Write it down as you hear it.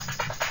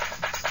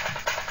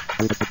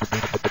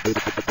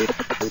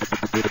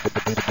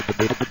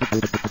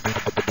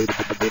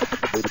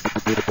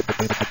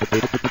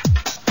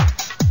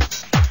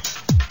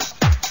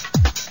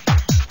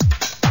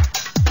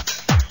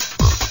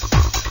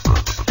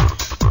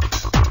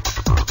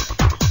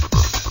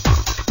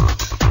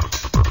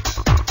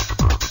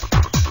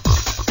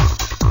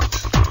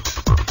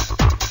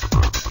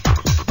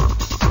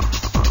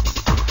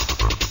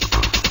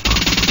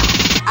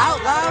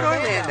Out Loud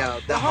Orlando,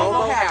 the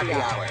Homo Happy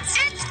Hour. It's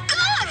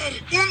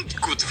good!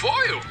 Und gut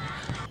for you.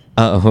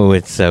 Oh,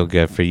 it's so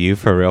good for you,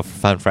 for real, for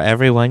fun, for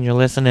everyone. You're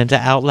listening to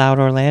Out Loud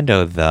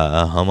Orlando,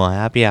 the Homo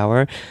Happy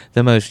Hour,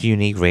 the most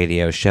unique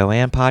radio show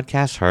and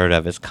podcast heard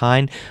of its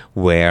kind.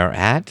 We're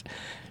at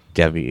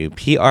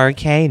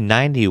WPRK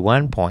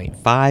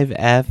 91.5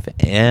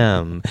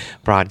 FM,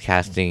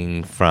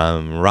 broadcasting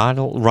from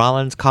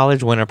Rollins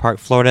College, Winter Park,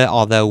 Florida,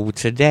 although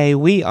today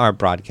we are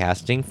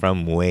broadcasting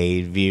from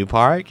Wadeview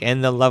Park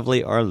in the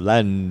lovely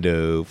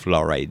Orlando,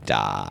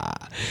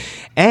 Florida.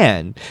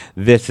 And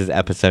this is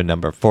episode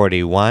number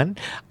 41.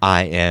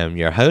 I am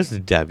your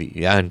host, W.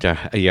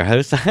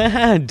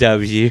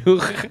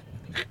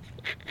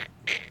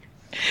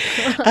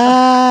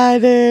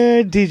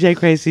 DJ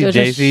Crazy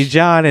JC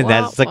John, and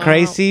that's the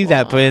Crazy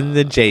that put in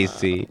the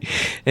JC.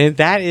 And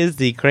that is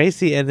the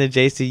Crazy and the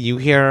JC you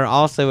hear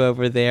also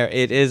over there.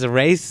 It is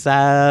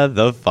Raisa,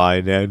 the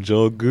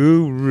financial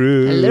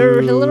guru.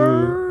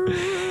 Hello.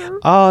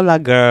 Hola,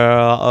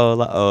 girl.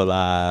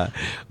 Hola.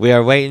 We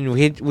are waiting.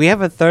 We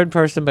have a third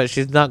person, but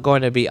she's not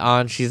going to be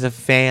on. She's a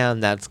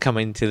fan that's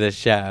coming to the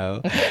show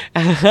to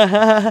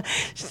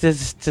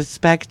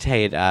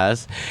spectate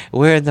us.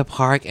 We're in the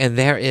park, and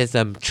there is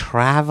a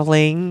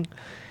traveling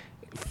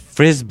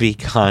frisbee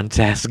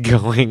contest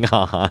going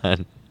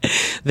on.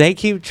 They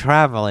keep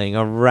traveling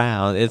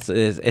around.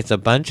 It's a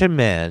bunch of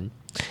men.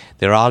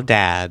 They're all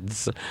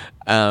dads,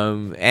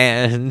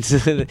 and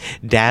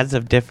dads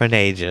of different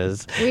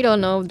ages. We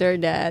don't know if they're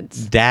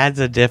dads. Dads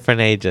of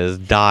different ages.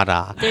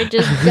 Dada. They're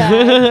just guys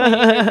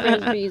playing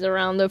frisbees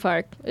around the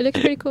park. It looks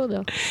pretty cool,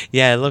 though.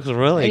 Yeah, it looks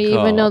really I cool. didn't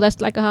even know that's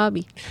like a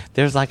hobby.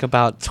 There's like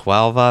about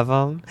 12 of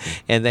them,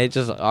 and they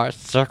just are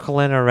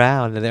circling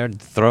around, and they're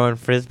throwing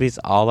frisbees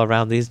all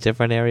around these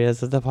different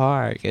areas of the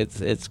park.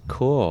 It's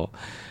cool.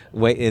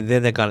 Wait, and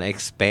then they're gonna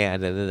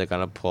expand, and then they're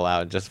gonna pull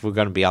out. We're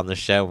gonna be on the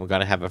show. And we're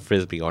gonna have a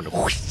frisbee going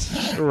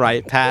whoosh,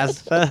 right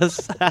past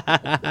us.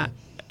 I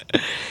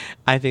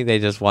think they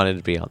just wanted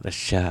to be on the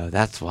show.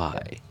 That's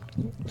why.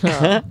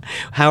 Huh.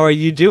 How are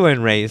you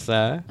doing,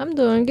 Raisa? I'm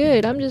doing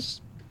good. I'm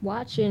just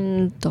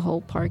watching the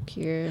whole park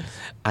here.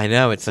 I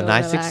know it's So a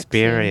nice relaxing,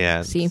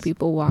 experience. Seeing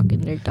people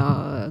walking their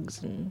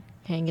dogs and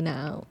hanging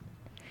out,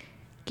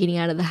 getting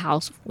out of the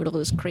house with all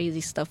this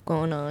crazy stuff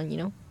going on.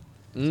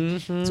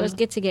 Mm-hmm. So it's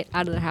good to get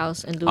out of the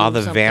house and do all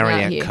the something out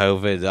variant here.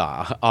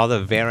 COVID, all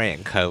the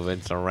variant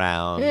COVIDs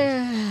around.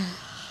 Yeah.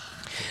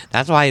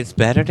 That's why it's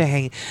better to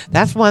hang.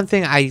 That's one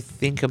thing I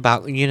think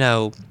about.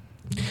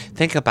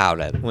 Think about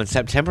it. When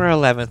September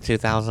 11th,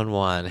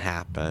 2001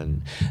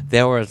 happened,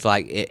 there was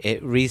like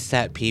it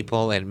reset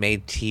people and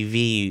made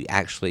TV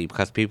actually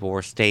because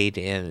people stayed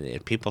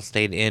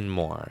in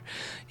more.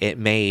 It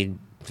made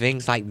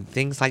things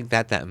like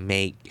that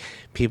make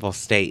people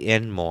stay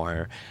in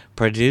more,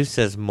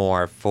 produces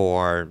more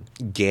for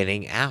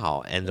getting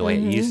out and the way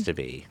it used to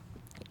be.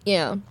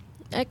 Yeah,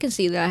 I can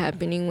see that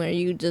happening where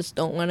you just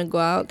don't want to go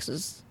out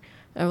because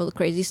of all the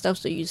crazy stuff,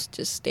 so you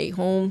just stay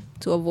home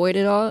to avoid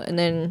it all, and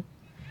then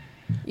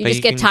you But just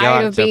you get can go tired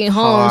out of to being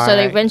home, so that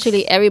parks.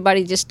 eventually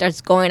everybody just starts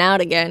going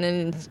out again,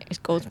 and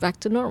it goes back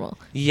to normal.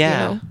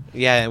 Yeah, You know?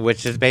 yeah,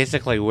 which is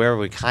basically where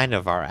we kind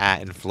of are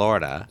at in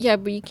Florida. Yeah,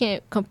 but you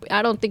can't.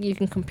 I don't think you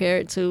can compare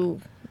it to.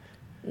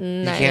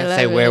 You can't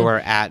say where we're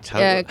at.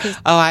 Yeah, 'cause-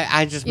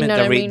 I just you meant know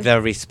the what I mean? the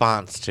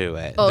response to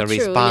it. Oh, the true,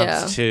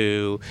 response yeah.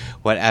 to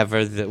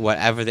whatever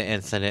the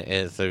incident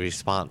is. The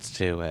response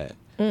to it,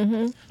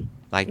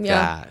 like Yeah.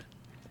 that.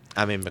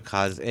 I mean,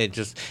 because it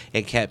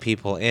kept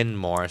people in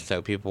more,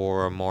 so people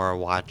were more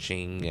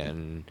watching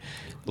and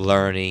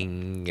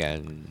learning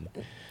and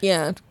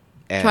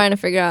Trying to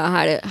figure out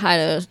how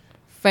to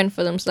fend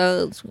for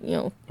themselves.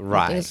 When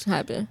Right. things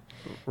happen.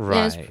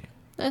 right.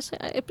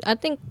 I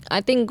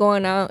think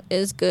going out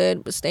is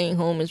good, but staying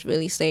home is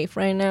really safe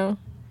right now.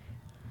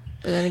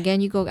 But then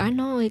again, you go. I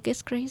know it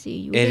gets crazy.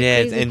 You It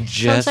get is, crazy. and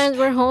just- sometimes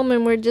we're home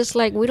and we're just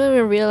like we don't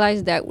even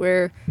realize that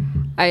we're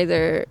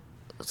either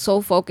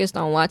so focused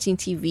on watching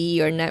TV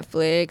or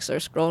Netflix or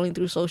scrolling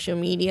through social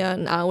media,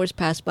 and hours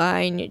pass by,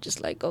 and you're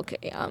just like,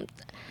 okay,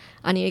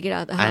 I need to get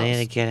out of the house. I need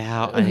to get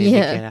out. I need to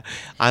get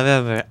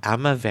out.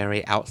 I'm a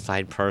very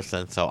outside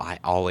person, so I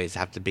always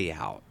have to be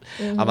out.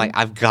 I'm like,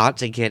 I've got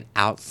to get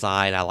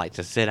outside. I like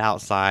to sit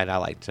outside. I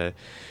like to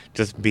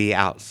just be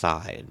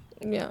outside.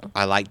 Yeah.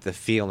 I like the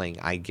feeling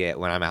I get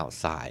when I'm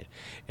outside.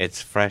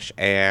 It's fresh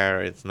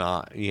air. It's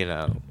not,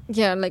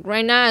 Yeah, like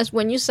right now, as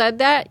when you said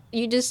that,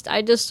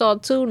 I just saw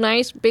two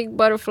nice big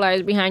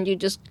butterflies behind you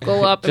just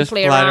go up and Just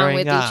play around fluttering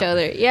with up. each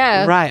other.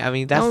 Yeah. Right. I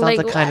mean, that's I'm not like,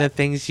 the kind what? of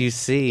things you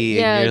see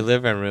Yeah. in your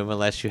living room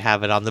unless you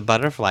have it on the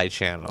Butterfly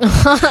Channel. With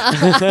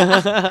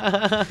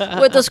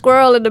the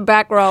squirrel in the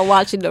background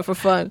watching it for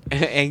fun.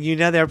 And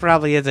there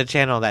probably is a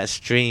channel that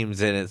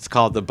streams, and it's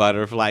called the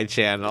Butterfly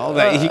Channel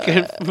that you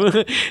can.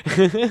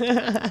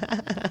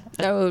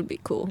 That would be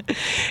cool.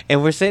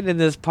 And we're sitting in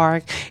this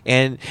park,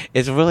 and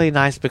it's really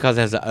nice because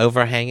there's an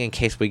overhang in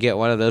case we get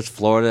one of those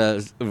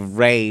Florida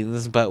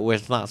rains, but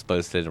it's not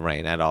supposed to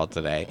rain at all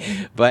today.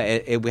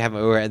 But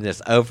we're in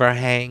this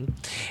overhang,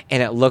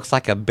 and it looks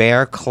like a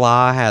bear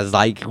claw has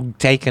like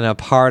taken a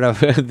part of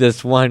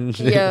this one,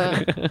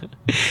 Yeah.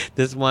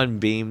 this one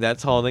beam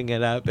that's holding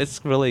it up.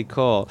 It's really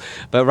cool.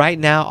 But right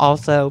now,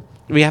 also,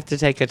 we have to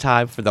take a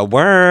time for the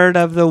word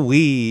of the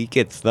week.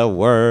 It's the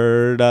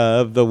word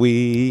of the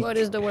week. What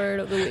is the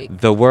word of the week?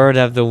 The word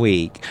of the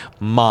week.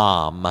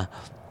 Mom.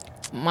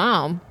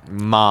 Mom.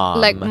 Mom.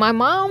 Like my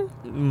mom?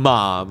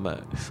 Mom.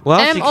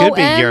 Well, she could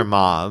be M-O-M? your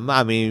mom.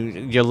 I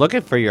mean, you're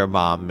looking for your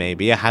mom,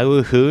 maybe.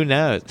 Who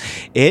knows?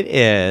 It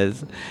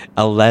is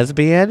a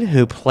lesbian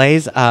who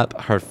plays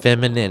up her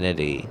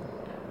femininity.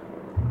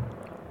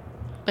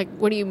 Like,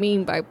 what do you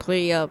mean by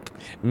play up?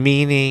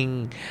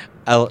 Meaning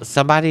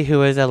somebody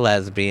who is a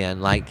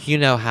lesbian, like, you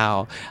know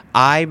how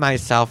I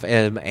myself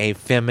am a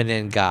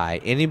feminine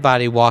guy.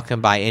 Anybody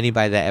walking by,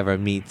 anybody that ever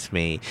meets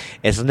me,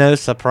 it's no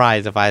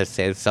surprise if I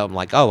say something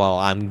like, oh, well,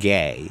 I'm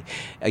gay,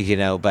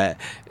 but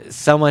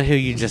someone who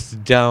you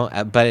just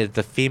don't, but it's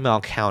the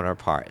female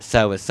counterpart.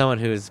 So it's someone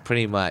who is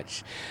pretty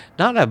much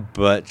not a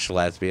butch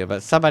lesbian,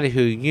 but somebody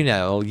who,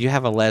 you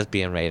have a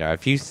lesbian radar.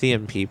 If you see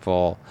in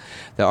people,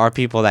 there are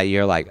people that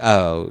you're like,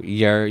 oh,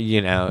 you're,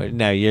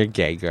 no, you're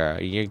gay,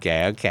 girl. You're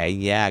gay. Okay,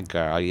 yeah,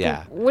 girl,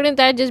 yeah. Wouldn't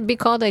that just be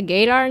called a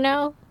gaydar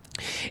now?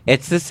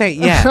 It's the same,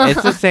 yeah,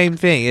 it's the same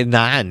thing.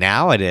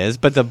 Now it is,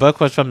 but the book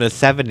was from the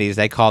 70s.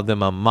 They called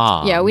them a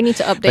mom. Yeah, we need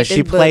to update But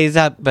she this book. plays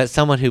up, but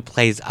someone who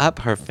plays up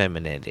her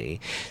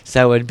femininity.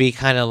 So it'd be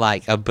kind of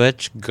like a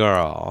butch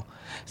girl,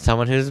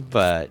 someone who's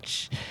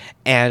butch,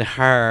 and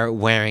her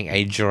wearing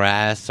a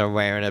dress or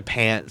wearing a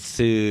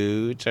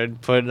pantsuit or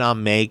putting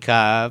on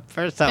makeup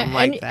or something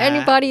like that.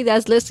 Anybody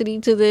that's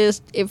listening to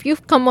this, if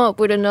you've come up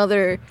with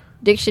another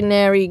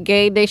dictionary,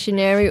 gay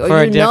dictionary, or For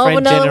a you know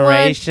different another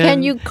generation? one,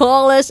 can you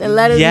call us and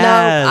let us Yes.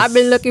 know? I've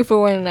been looking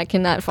for one and I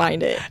cannot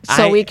find it,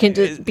 so we can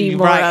just be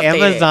more right. updated.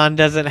 Amazon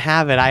doesn't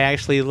have it. I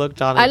actually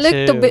looked on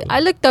it too. I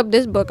looked up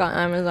this book on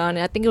Amazon.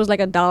 I think it was like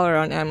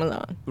 $1 on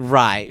Amazon.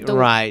 Right,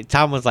 right.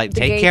 Tom was like,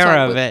 the "Take gay care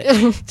talk of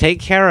book." it. Take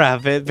care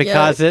of it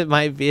because it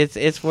might be.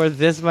 It's worth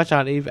this much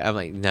on eBay." I'm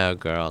like, "No,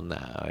 girl,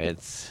 no.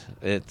 It's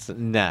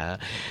no.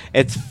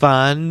 It's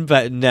fun,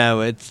 but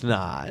no, it's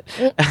not."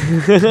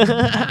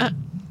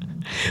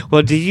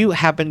 Well,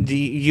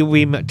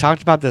 we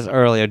talked about this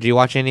earlier. Do you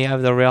watch any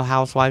of the Real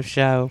Housewives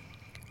show?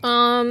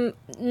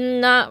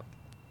 Not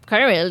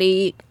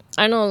currently.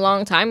 I know a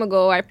long time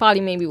ago, I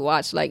probably maybe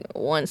watched like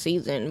one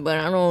season, but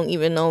I don't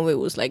even know if it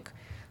was like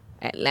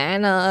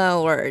Atlanta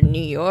or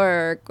New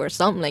York or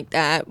something like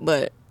that,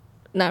 but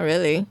not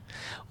really.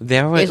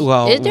 There was,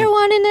 Is there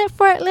one in there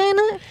for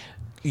Atlanta?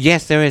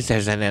 Yes, there is.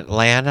 There's in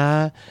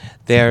Atlanta.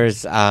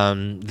 There's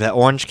the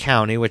Orange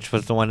County, which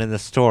was the one in the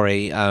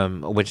story,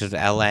 which is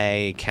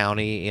L.A.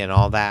 County and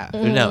all that.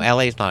 No,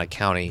 L.A. is not a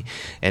county.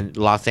 And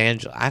Los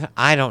Angeles,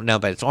 I don't know,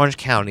 but it's Orange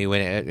County when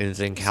it is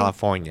in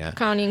California.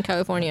 County in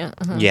California.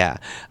 Uh-huh. Yeah.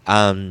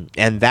 And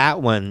that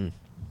one,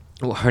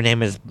 her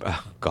name is,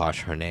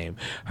 her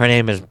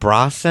name is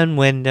Bronson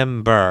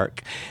Wyndham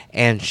Burke,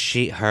 and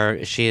she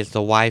is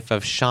the wife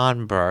of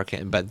Sean Burke,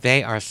 but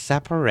they are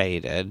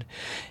separated.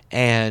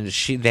 And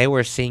they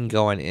were seen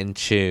going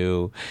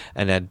into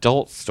an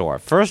adult store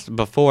first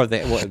before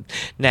they were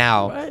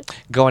now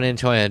going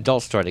into an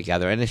adult store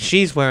together. And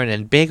she's wearing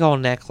a big old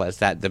necklace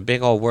that the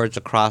big old words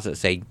across it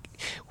say,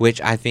 which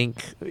I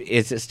think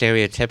is it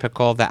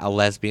stereotypical that a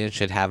lesbian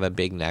should have a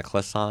big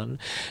necklace on.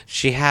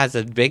 She has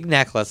a big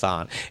necklace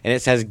on, and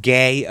it says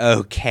 "gay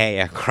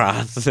okay"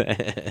 across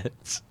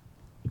it.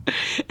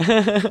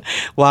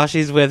 While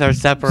she's with her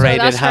separated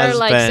so that's husband, her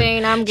like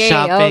saying I'm gay.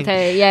 shopping.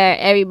 Okay, yeah,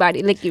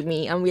 everybody look at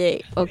me. I'm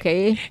gay.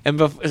 Okay. And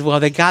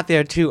they got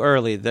there too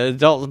early. The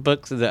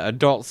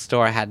adult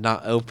store had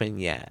not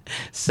opened yet,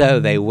 so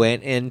they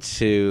went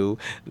into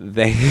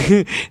they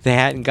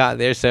hadn't got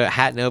there, so it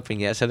hadn't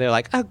opened yet. So they're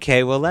like,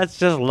 okay, well, let's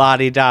just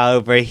la-di-da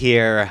over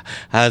here,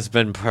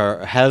 husband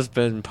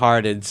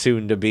parted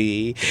soon to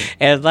be,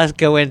 and let's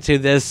go into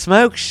this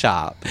smoke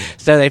shop.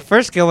 So they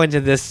first go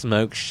into this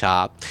smoke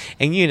shop,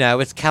 and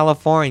it's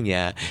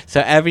California,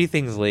 so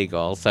everything's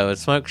legal. So a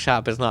smoke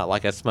shop is not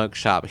like a smoke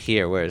shop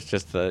here where it's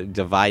just the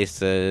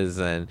devices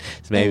and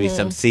maybe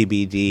some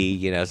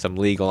CBD, some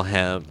legal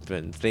hemp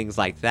and things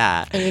like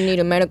that. And you need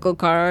a medical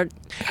card.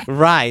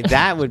 Right,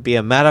 that would be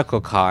a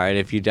medical card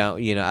if you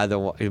don't,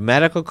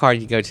 medical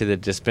card, you go to the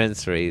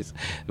dispensaries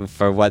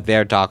for what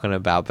they're talking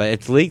about, but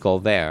it's legal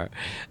there.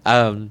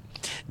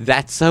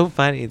 That's so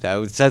funny,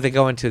 though. So they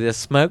go into this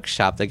smoke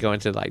shop. They go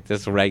into, like,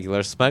 this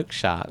regular smoke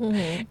shop.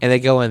 And they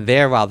go in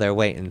there while they're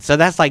waiting. So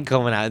that's like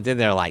going out. And then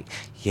they're like,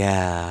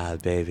 yeah,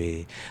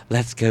 baby,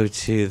 let's go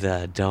to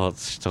the adult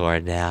store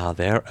now.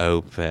 They're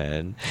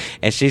open.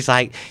 And she's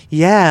like,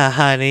 yeah,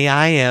 honey,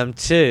 I am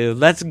too.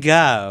 Let's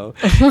go.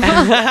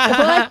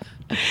 What?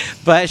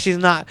 But she's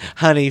not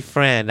honey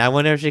friend. I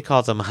wonder if she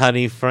calls him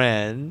honey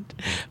friend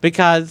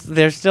because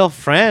they're still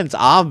friends,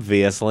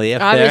 obviously.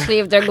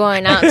 If they're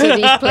going out to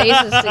these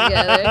places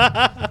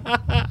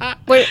together.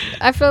 But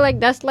I feel like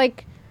that's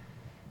like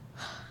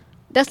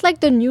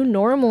the new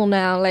normal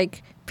now.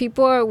 Like,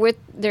 people are with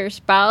their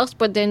spouse,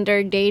 but then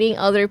they're dating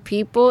other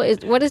people.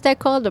 What is that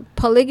called? A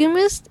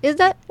polygamist? Is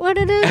that what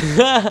it is?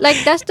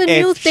 Like, that's the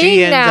new thing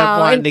she ends now.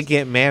 up wanting to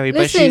get married,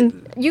 listen,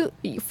 but you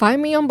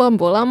find me on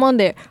Bumble. I'm on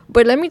there.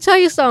 But let me tell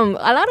you something.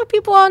 A lot of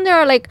people on there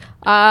are like,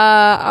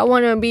 I'm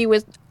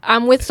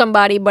with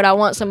somebody, but I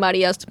want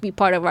somebody else to be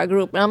part of our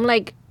group. And I'm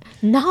like,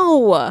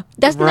 no,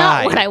 that's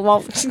not what I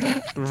want.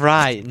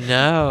 Right.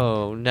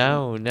 No.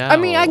 I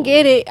mean, I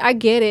get it.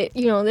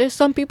 There's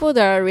some people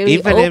that are really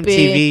even open.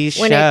 MTV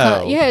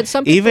show.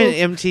 Some people.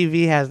 Even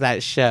MTV has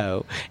that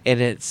show, and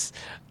it's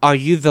Are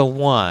You the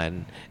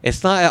One?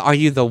 It's not Are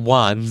You the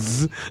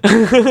Ones?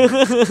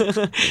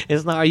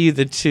 It's not Are You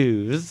the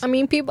Twos? I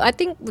mean, people. I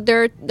think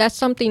that's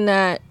something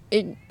that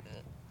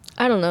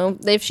I don't know.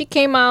 If she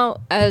came out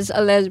as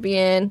a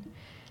lesbian,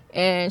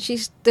 and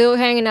she's still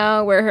hanging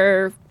out with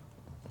her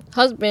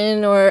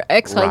husband or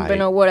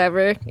ex-husband or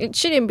whatever, it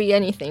shouldn't be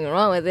anything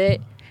wrong with it.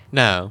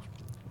 No.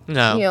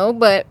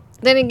 But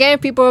then again,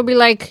 people will be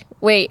like,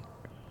 wait,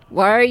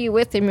 why are you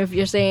with him if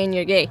you're saying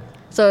you're gay?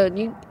 So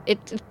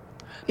it's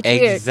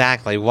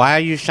exactly weird. Why are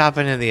you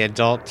shopping in the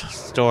adult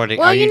store?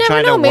 Are you never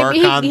trying know. to work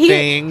on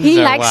things?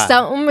 He likes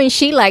something and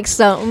she likes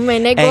something,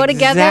 and they go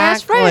together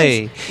as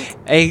friends.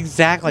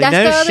 Exactly.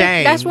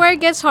 Shame. That's where it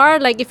gets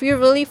hard. Like, if you're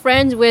really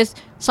friends with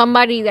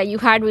somebody that you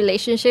had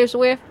relationships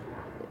with,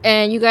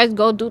 and you guys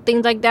go do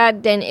things like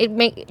that, then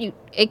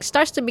it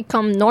starts to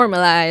become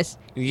normalized.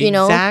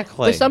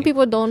 Exactly. But some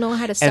people don't know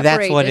how to separate.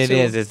 And that's what it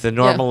is. It's the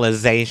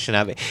normalization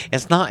of it.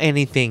 It's not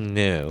anything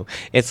new.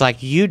 It's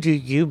like, you do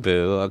you,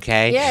 boo,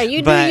 okay? Yeah,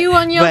 you do you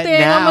on your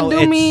thing. I'm going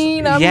to do me.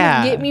 I'm going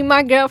to get me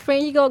my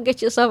girlfriend. You go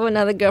get yourself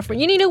another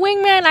girlfriend. You need a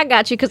wingman? I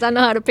got you, because I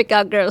know how to pick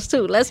out girls,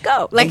 too. Let's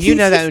go. Like, and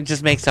that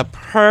just makes a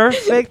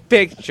perfect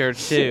picture,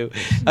 too.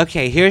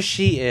 Okay, here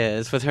she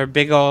is with her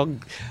big old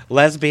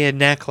lesbian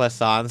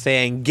necklace on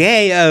saying,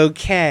 gay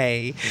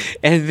okay.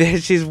 And then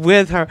she's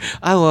with her.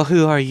 Oh, well,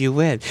 who are you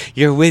with?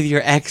 You're with your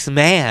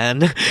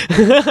ex-man.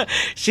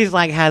 She's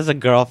like, has a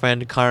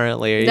girlfriend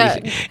currently.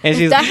 That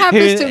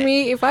happens to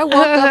me. If I walk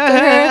up to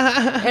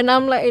her and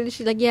I'm like, and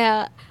she's like,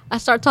 yeah, I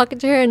start talking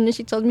to her, and then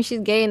she tells me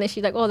she's gay, and then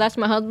she's like, oh, that's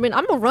my husband.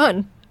 I'm gonna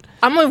run.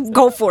 I'm gonna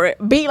go for it.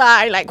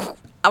 Beeline, like,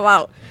 I'm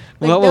out.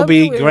 Like, what will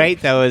be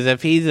great though is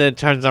if he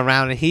turns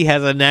around and he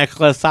has a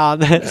necklace on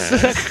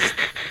that's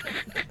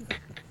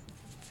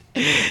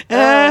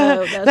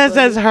that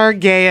says her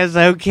gay is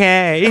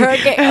okay. Her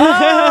gay. Oh,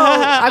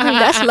 I mean,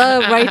 that's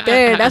love right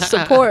there. That's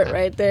support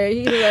right there.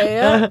 He's like,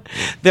 yeah.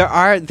 There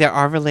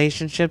are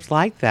relationships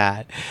like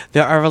that.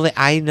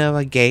 I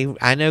know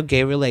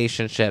gay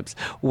relationships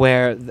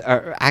where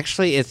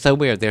actually it's so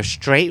weird. They're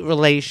straight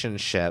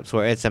relationships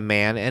where it's a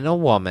man and a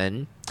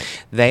woman.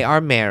 They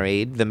are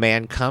married. The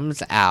man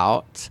comes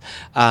out.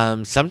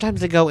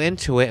 Sometimes they go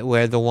into it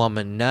where the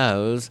woman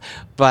knows,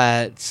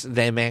 but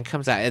the man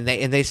comes out and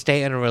they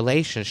stay in a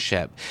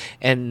relationship.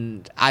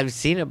 And I've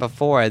seen it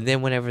before. And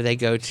then whenever they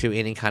go to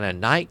any kind of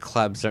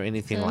nightclubs or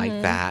anything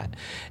like that,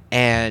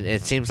 and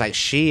it seems like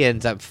she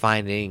ends up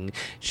being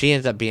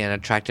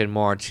attracted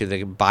more to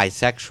the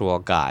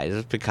bisexual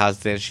guys because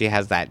then she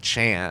has that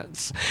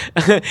chance,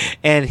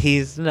 and then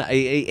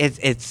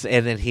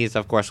he's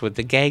of course with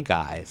the gay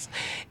guys.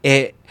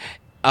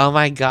 Oh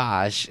my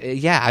gosh,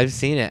 yeah, I've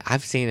seen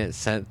it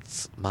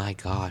since, my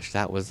gosh,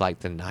 that was like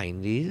the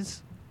 90s.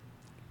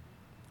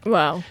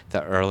 Wow.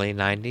 The early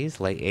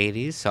 90s, late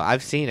 80s. So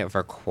I've seen it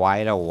for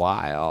quite a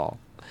while.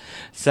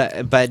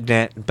 So, but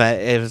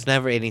it was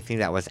never anything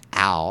that was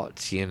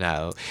out,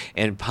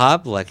 in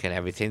public and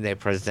everything. They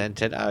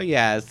presented, oh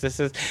yes, this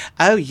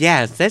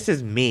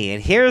is me,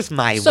 and here's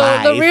my wife.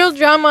 So the real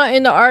drama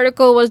in the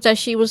article was that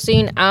she was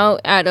seen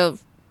out at a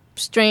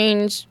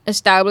strange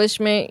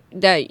establishment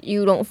that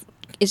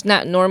it's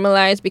not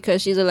normalized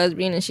because she's a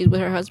lesbian and she's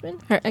with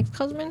her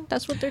ex-husband.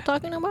 That's what they're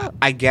talking about.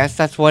 I guess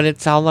that's what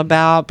it's all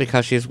about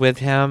because she's with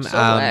him. So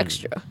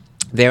extra.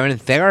 they're in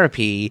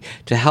therapy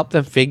to help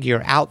them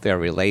figure out their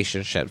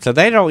relationship. So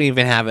they don't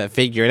even have it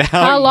figured out.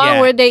 How long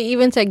yet. were they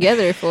even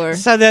together for?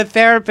 So the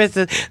therapist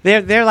is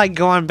they're like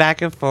going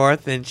back and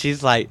forth, and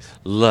she's like,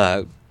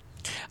 "Look,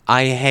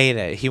 I hate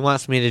it. He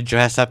wants me to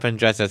dress up and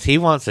dress us. He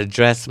wants to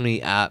dress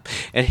me up."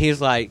 And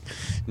he's like,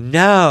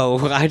 "No,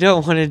 I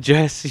don't want to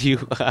dress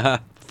you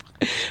up."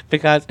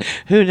 Because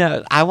who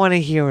knows? I want to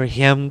hear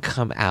him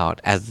come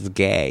out as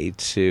gay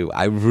too.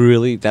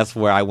 That's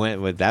where I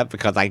went with that,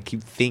 because I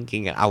keep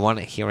thinking I want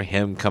to hear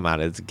him come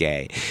out as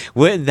gay.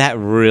 Wouldn't that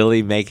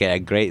really make it a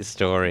great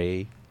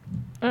story?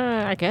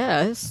 I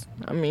guess.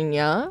 I mean,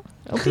 yeah.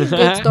 Okay,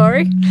 good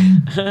story.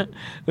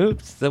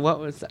 Oops. So what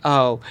was?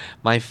 Oh,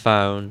 my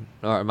phone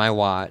or my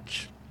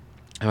watch.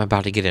 I'm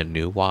about to get a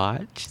new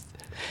watch.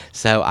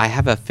 So I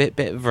have a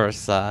Fitbit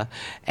Versa,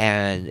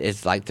 and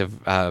it's like the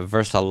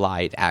Versa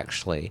Lite,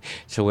 actually,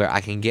 so where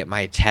I can get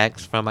my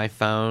texts from my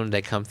phone.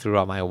 They come through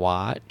on my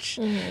watch.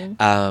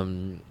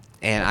 And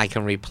I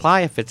can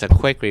reply if it's a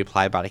quick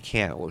reply, but I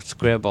can't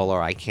scribble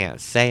or I can't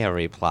say a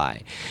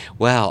reply.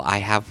 Well, I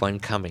have one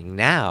coming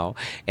now,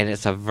 and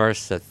it's a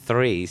Versa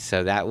 3,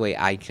 so that way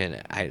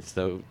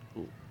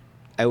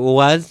it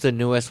was the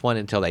newest one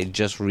until they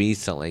just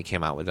recently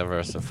came out with the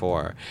Versa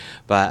 4,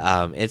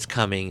 but it's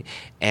coming,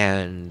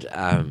 and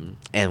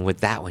with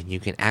that one you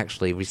can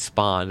actually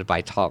respond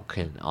by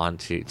talking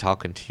to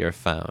your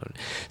phone.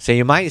 So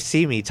you might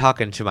see me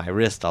talking to my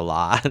wrist a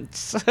lot.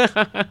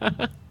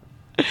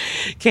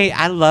 Okay,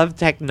 I love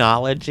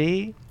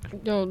technology.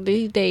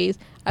 These days,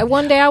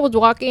 one day I was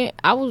walking.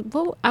 I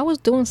was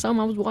doing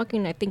something. I was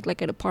walking, I think,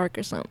 like at a park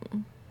or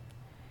something.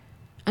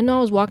 I know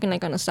I was walking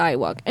like on a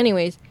sidewalk.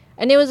 Anyways.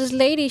 And there was this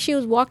lady, she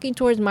was walking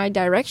towards my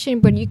direction,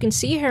 but you can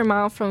see her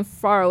mouth from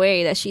far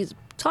away that she's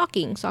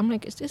talking. So I'm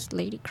like, is this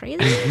lady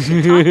crazy? Is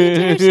she talking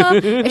to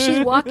herself? And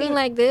she's walking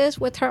like this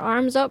with her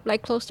arms up,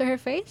 like close to her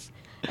face.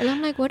 And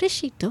I'm like, what is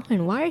she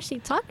doing? Why is she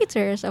talking to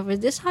herself?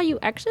 Is this how you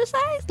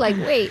exercise? Like,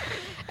 wait.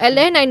 And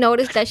then I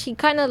noticed that she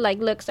kind of like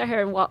looks at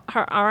her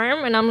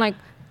arm, and I'm like,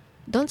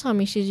 don't tell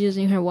me she's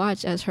using her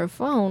watch as her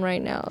phone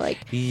right now. Like,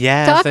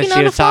 yeah, so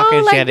she was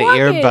talking, she had an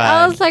earbud.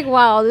 I was like,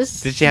 wow,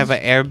 this. Did she have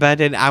an earbud?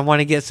 And I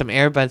want to get some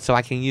earbuds so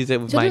I can use it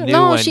with my new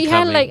one. No, she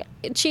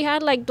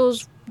had like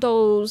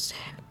those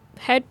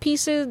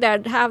headpieces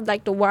that have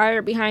like the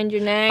wire behind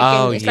your neck,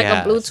 and it's like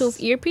a Bluetooth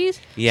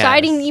earpiece. Yes. So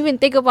I didn't even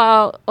think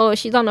about,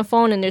 she's on the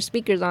phone and there's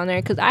speakers on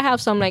there, because I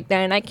have some like that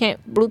and I can't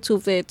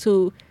Bluetooth it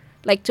to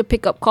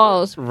pick up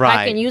calls. Right.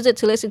 I can use it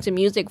to listen to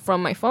music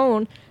from my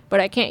phone, but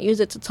I can't use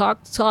it to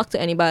talk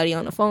to anybody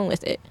on the phone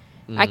with it.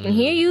 I can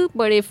hear you,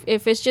 but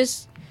if it's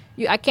just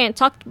you, I can't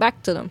talk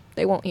back to them.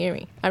 They won't hear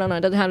me. I don't know.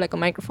 It doesn't have like a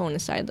microphone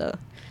inside the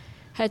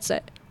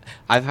headset.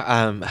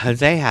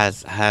 Jose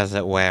has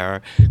it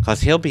where, because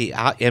he'll be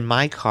out in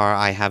my car.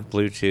 I have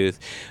Bluetooth,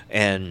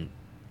 and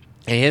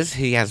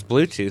he has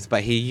Bluetooth,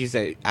 but he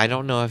uses, I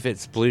don't know if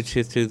it's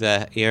Bluetooth through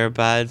the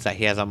earbuds, that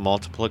he has a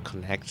multiple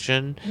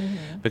connection,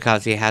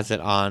 because he has it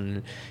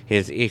on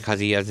because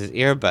he has his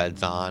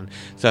earbuds on.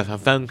 So if a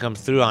phone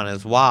comes through on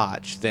his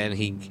watch, then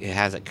he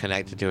has it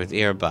connected to his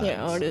earbuds.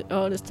 Yeah,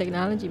 all this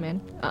technology, man.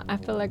 I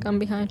feel like I'm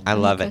behind. I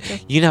love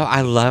it.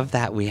 I love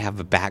that we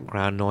have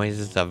background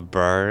noises of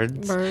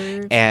birds.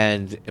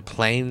 And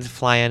planes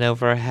flying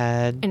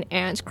overhead. And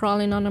ants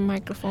crawling on the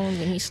microphones,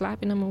 and he's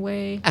slapping them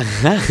away.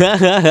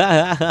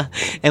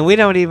 And we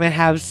don't even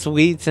have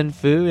sweets and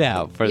food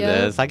out for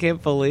this. I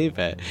can't believe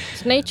it.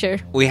 It's nature.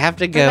 We have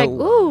to go. Like,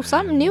 ooh,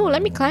 something new.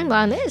 Let me climb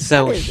on this.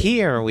 So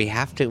here we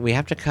have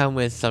to come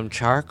with some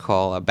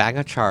charcoal, a bag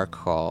of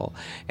charcoal,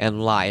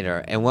 and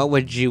lighter. And what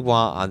would you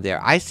want on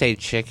there? I say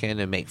chicken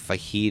and make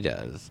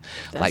fajitas,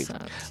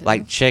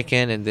 like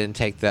chicken, and then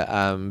take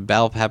the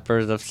bell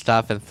peppers of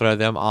stuff and throw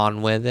them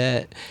on with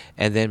it,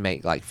 and then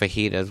make like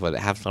fajitas with it.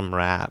 Have some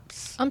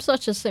wraps. I'm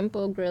such a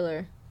simple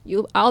griller.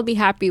 I'll be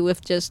happy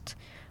with just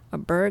a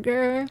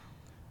burger.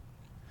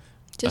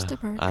 Just a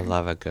burger. I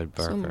love a good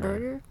burger. Some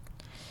burger.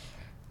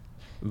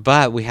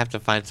 But we have to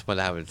find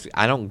someone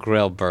I don't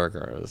grill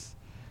burgers.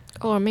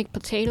 Or make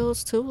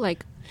potatoes too,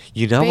 like.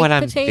 You know what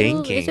I'm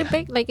potatoes? thinking? Is it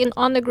baked like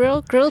on the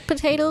grill? Grilled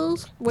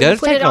potatoes. Those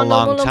take a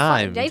long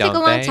time. They take a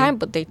long time,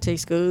 but they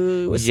taste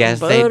good with yes,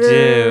 some butter.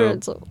 They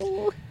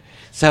do.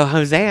 So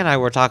Jose and I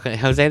were talking.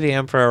 Jose the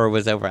Emperor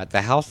was over at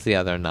the house the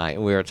other night,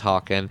 and we were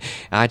talking. And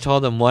I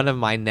told him one of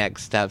my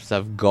next steps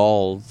of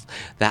goals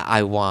that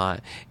I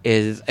want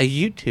is a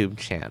YouTube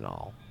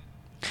channel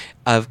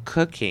of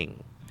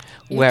cooking,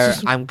 where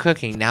I'm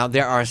cooking. Now,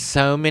 there are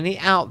so many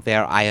out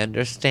there, I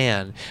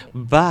understand,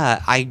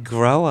 but I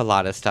grow a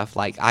lot of stuff.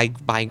 Like, I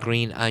buy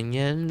green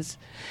onions,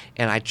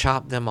 and I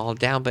chop them all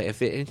down, but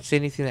if it's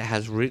anything that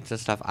has roots and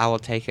stuff, I will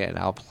take it and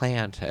I'll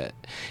plant it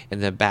in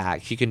the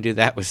back. You can do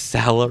that with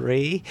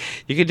celery.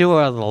 You can do it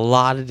with a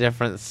lot of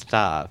different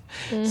stuff.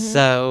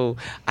 So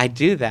I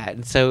do that,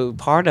 and so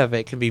part of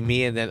it can be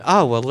me, and then,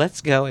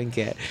 let's go and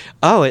get,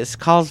 it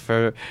calls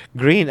for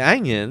green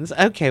onions.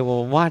 Okay,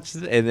 well, watch,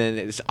 and then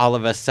it's all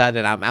of a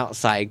sudden I'm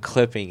outside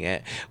clipping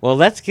it. Well,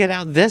 let's get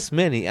out this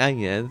many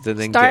onions, and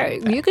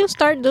then you can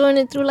start doing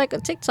it through like a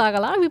TikTok. A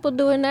lot of people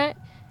doing that.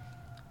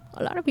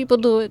 a lot of people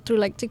do it through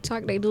like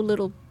TikTok. They do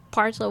little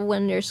parts of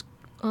when there's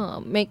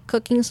make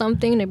cooking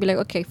something. They'd be like,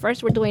 okay,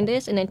 first we're doing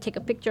this, and then take a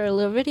picture, a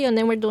little video, and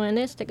then we're doing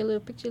this, take a little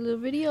picture, a little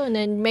video, and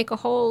then make a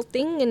whole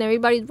thing, and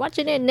everybody's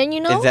watching it, and then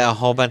Is that a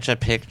whole bunch of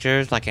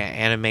pictures, like an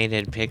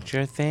animated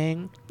picture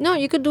thing? No,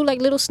 you could do like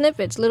little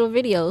snippets, little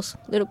videos,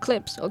 little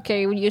clips.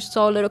 Okay, you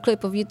saw a little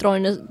clip of you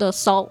throwing the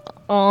salt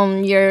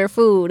on your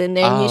food, and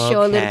then you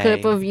show a little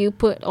clip of you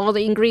put all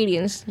the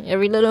ingredients,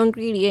 every little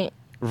ingredient.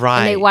 Right.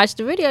 And they watch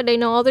the video, they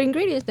know all the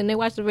ingredients, then they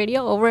watch the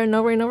video over and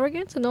over and over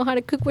again to know how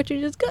to cook what you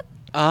just cooked.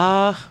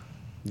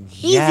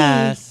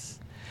 Yes.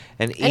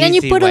 And then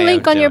you put a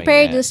link on your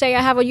page and say,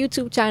 I have a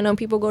YouTube channel, and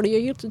people go to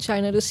your YouTube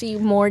channel to see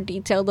more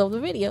detailed of the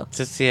video.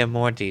 To see it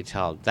more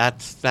detailed.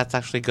 That's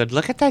actually good.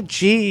 Look at that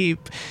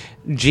Jeep.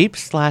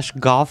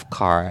 Jeep/golf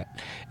cart.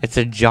 It's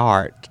a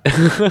Jart.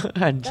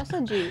 That's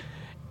a Jeep.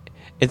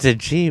 It's a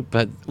Jeep,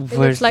 but It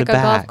where's looks like the a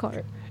back? golf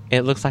cart.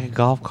 It looks like a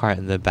golf cart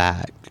in the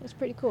back. That's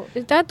pretty cool.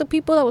 Is that the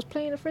people that was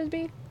playing the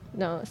Frisbee?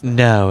 No, it's not.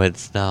 No,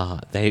 it's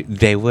not.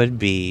 They would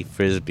be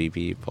Frisbee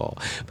people,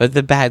 but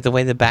the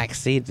way the back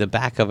seat, the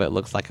back of it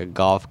looks like a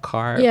golf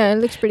cart. Yeah, it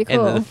looks pretty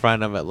cool. And the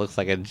front of it looks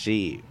like a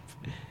Jeep.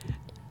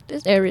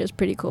 This area is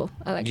pretty cool.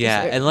 I like this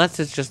area. Unless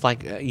it's just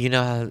like, you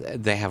know how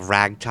they have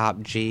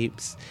ragtop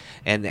Jeeps,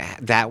 and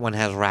that one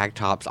has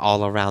ragtops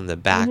all around the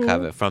back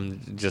of it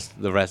from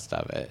just the rest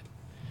of it.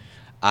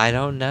 I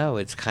don't know.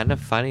 It's kind of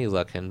funny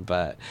looking,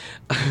 but...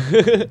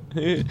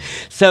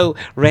 So,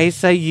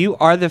 Raisa, you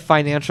are the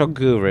financial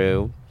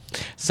guru.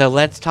 So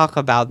let's talk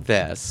about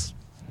this.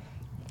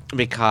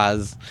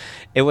 Because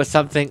it was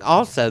something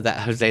also that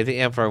Jose the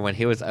Emperor, when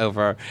he was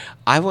over,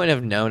 I wouldn't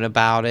have known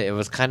about it. It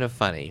was kind of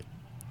funny.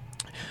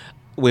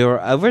 We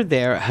were over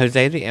there.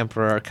 Jose the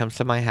Emperor comes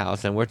to my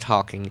house, and we're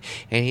talking,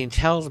 and he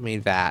tells me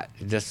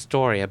the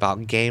story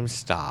about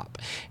GameStop.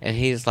 And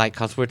he's like,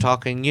 because we're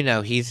talking, you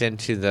know, he's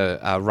into the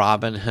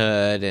Robin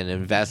Hood and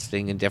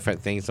investing in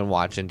different things and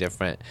watching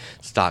different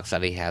stocks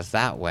that he has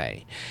that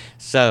way.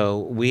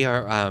 So we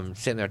are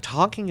sitting there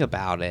talking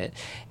about it,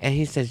 and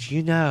he says,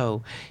 you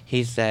know,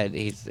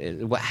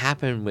 what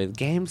happened with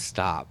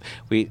GameStop?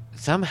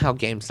 Somehow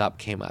GameStop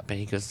came up, and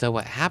he goes, so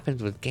what happened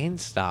with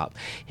GameStop?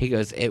 He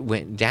goes, it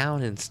went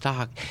down in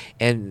stock,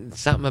 and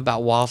something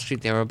about Wall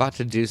Street, they were about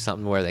to do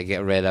something where they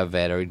get rid of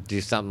it or do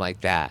something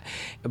like that.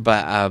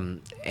 But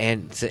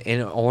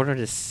in order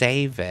to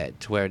save it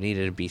to where it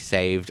needed to be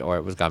saved, or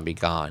it was going to be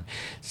gone.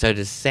 So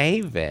to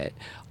save it,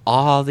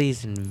 all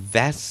these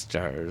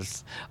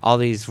investors,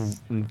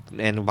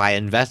 and by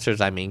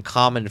investors I mean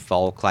common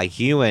folk like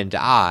you and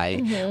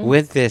I,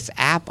 with this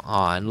app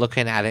on,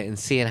 looking at it and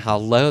seeing how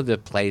low the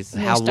place,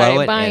 how low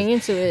it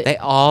is, they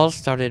all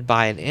started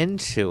buying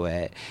into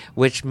it,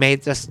 which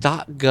made the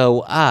stock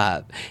go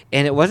up.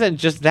 And it wasn't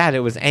just that;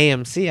 it was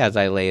AMC, as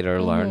I later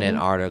learned in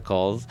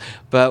articles.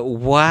 But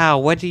wow,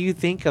 what do you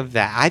think of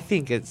that? I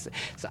think it's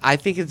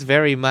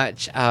very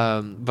much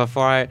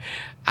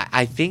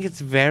I think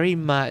it's very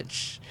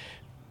much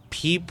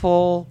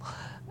people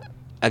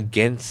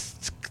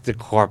against the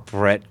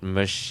corporate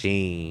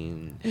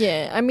machine.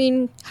 Yeah, I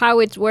mean, how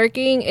it's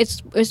working,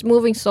 it's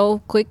moving so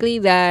quickly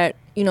that,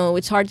 you know,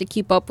 it's hard to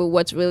keep up with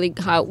what's really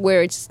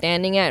where it's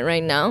standing at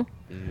right now.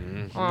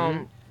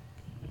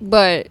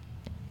 But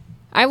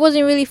I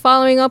wasn't really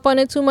following up on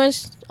it too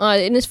much,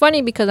 and it's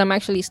funny because I'm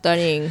actually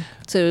studying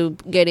to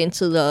get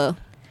into the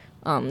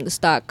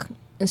stock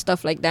and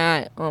stuff like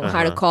that,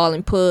 how to call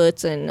and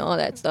puts and all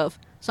that stuff.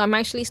 So I'm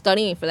actually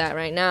studying for that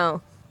right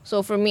now.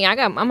 So for me, I'm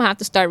gonna have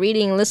to start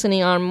reading and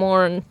listening on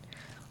more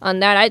on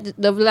that.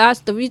 The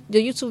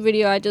YouTube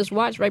video I just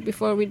watched right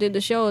before we did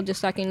the show, just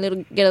so I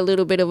can get a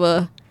little bit of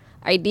a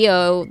idea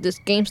of this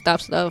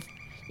GameStop stuff.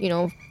 You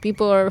know,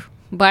 people are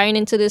buying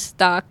into this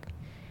stock,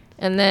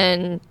 and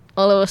then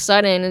all of a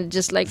sudden it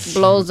just like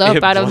blows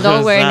up out of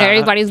nowhere, and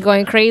everybody's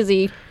going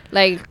crazy.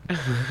 Like,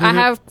 I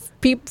have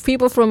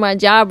people from my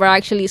job are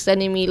actually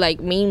sending me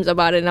like memes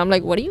about it, and I'm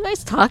like, what are you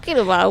guys talking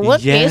about?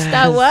 What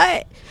GameStop?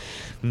 What?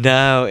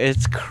 No,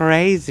 it's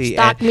crazy.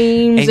 Stock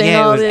memes and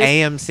all this. And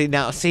it was AMC.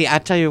 Now, see, I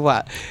tell you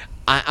what.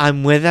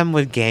 I'm with them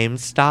with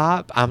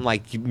GameStop. I'm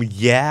like,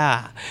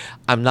 yeah.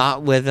 I'm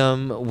not with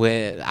them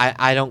with...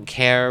 I don't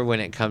care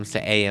when it comes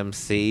to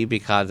AMC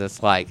because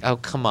it's like, oh,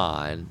 come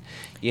on.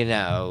 You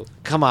know,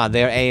 come on.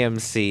 They're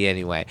AMC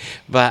anyway.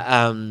 But...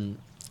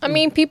 I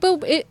mean, people.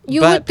 Would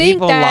think that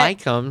people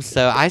like them,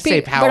 so I say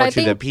power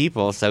to the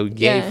people. So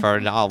yay for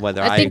it all,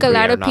 whether I agree or not. I think a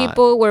lot of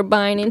people were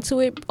buying into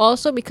it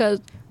also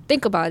because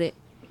think about it.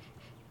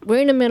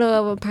 We're in the middle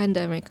of a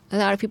pandemic. A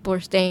lot of people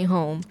are staying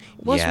home.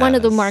 What's one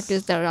of the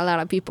markets that a lot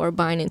of people are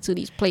buying into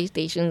these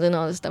PlayStations and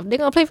all this stuff? They're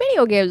gonna play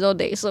video games all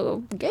day.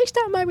 So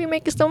GameStop might be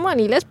making some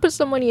money. Let's put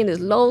some money in this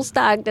low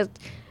stock.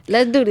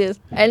 Let's do this.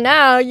 And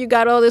now you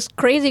got all this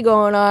crazy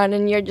going on,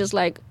 and you're just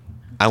like,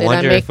 I did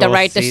I make the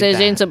right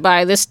decision to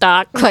buy this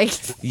stock? Like,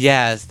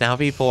 yes, now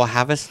people will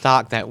have a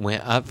stock that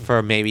went up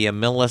for maybe a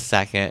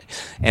millisecond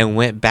and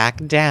went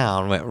back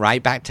down, went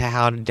right back to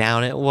how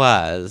down it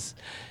was,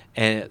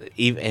 and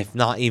even if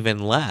not even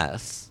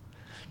less.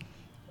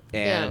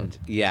 And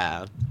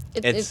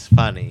it's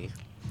funny.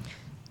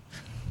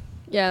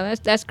 Yeah,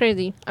 that's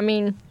crazy. I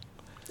mean,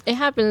 it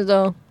happens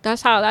though.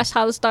 That's how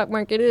the stock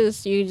market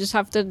is. You just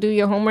have to do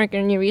your homework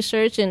and your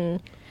research and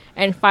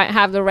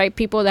have the right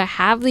people that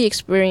have the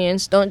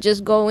experience. Don't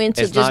just go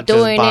into It's just not just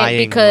doing it buying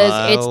because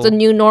low. it's the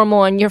new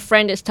normal and your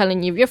friend is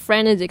telling you. If your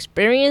friend is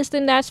experienced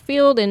in that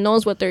field and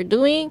knows what they're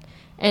doing,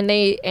 and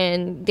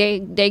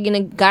they're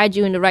gonna guide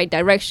you in the right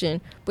direction.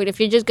 But if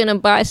you're just gonna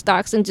buy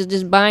stocks and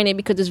just buying it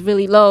because it's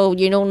really low,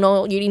 you don't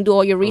know, you didn't do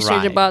all your research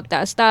Right. about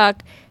that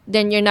stock,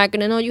 then you're not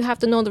gonna know. You have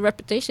to know the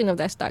reputation of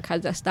that stock.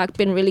 Has that stock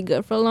been really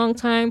good for a long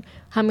time?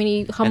 How And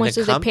much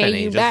the does it pay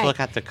company, you just back?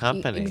 look at the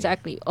company.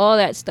 Exactly, all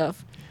that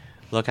stuff.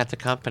 Look at the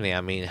company.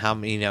 I mean,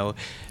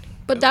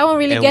 But that one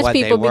really and gets what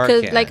they people work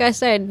because, in. like I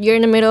said, you're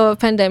in the middle of a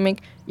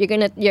pandemic.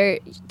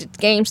 It's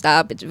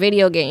GameStop. It's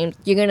video games.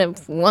 You're gonna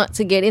want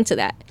to get into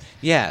that.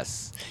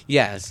 yes,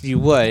 you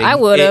would. I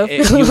would have.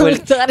 You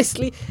would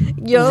Honestly,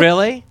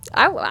 really.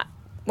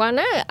 Why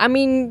not? I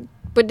mean,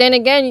 but then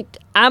again,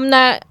 I'm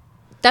not.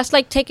 That's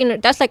like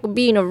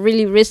being a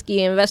really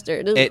risky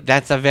investor. Dude.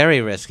 That's a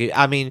very risky.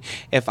 I mean,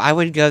 if I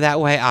would go that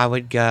way, I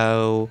would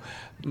go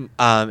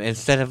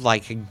instead of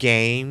like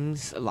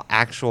games,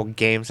 actual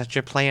games that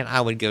you're playing.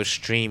 I would go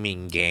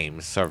streaming game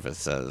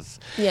services.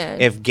 Yeah.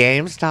 If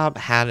GameStop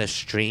had a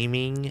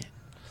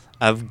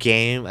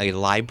a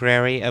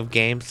library of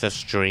games to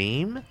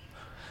stream,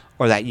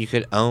 or that you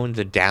could own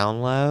the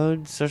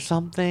downloads or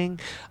something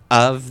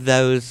of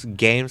those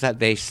games that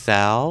they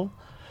sell,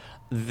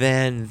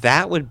 then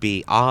that would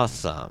be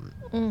awesome.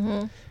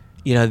 Mm-hmm.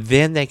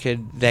 Then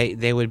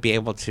they would be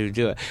able to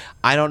do it.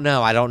 I don't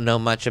know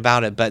much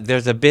about it, but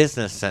there's a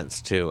business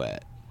sense to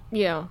it.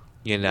 Yeah.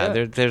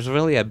 Yeah. There's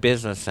really a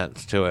business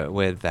sense to it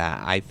with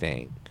that, I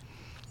think.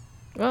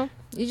 Well,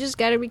 you just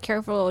gotta be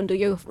careful and do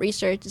your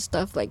research and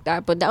stuff like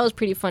that. But that was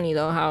pretty funny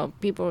though, how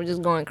people were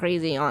just going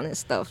crazy on this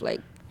stuff.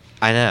 Like,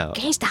 I know.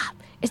 GameStop.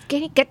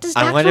 Get the I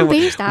stock from wonder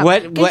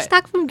GameStop. Get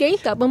stock from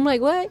GameStop. I'm like,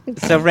 what?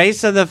 So,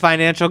 Race of the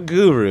Financial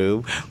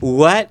Guru,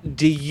 what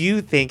do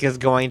you think is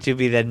going to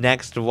be the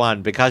next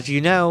one? Because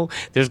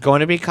there's going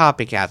to be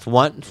copycats.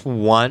 Once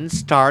one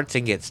starts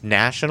and gets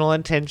national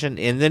attention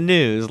in the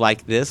news,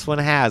 like this one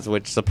has,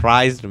 which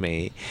surprised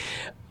me,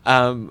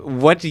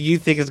 what do you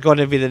think is going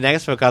to be the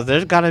next one? Because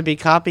there's going to be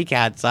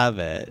copycats of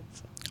it.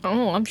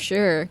 Oh, I'm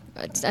sure.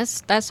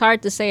 That's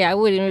hard to say. I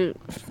wouldn't.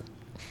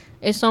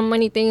 There's so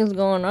many things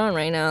going on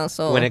right now.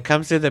 So When it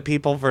comes to the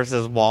people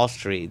versus Wall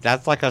Street,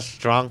 that's like a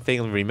strong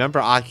thing. Remember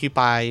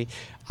Occupy,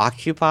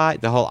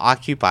 the whole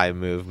Occupy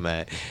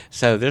movement.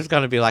 So there's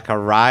going to be like a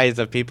rise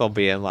of people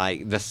being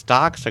like, the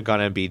stocks are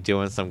going to be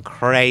doing some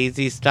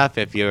crazy stuff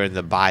if you're in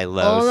the buy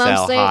low,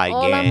 sell high game.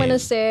 All I'm going to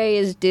say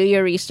is do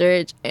your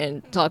research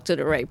and talk to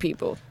the right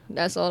people.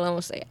 That's all I'm going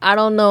to say. I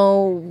don't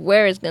know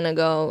where it's going to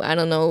go. I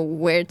don't know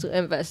where to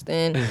invest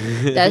in.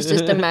 That's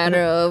just a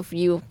matter of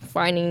you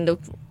finding the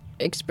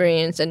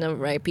experience and the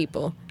right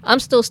people. I'm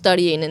still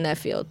studying in that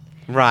field.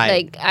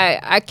 Right. Like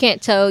I can't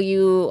tell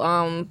you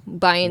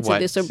buy into What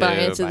this or to buy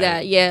into buy.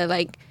 that. Yeah,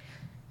 like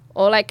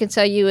all I can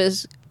tell you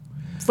is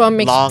from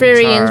Long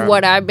experience term.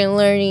 what I've been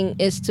learning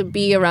is to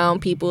be around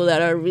people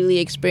that are really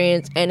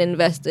experienced and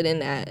invested in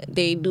that.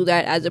 They do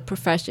that as a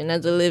profession,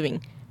 as a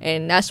living.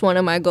 And that's one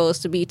of my goals,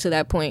 to be to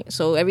that point.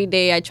 So every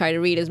day I try to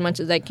read as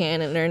much as I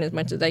can and learn as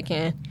much as I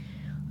can.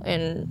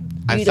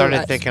 And I read a started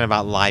lot. thinking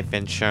about life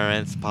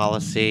insurance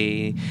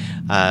policy,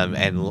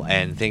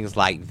 and things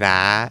like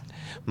that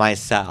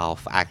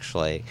myself.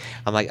 Actually,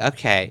 I'm like,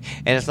 okay,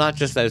 and it's not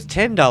just those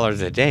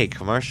 $10 a day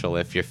commercial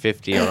if you're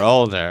 50 or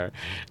older,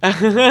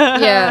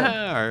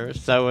 Yeah. or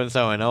so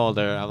and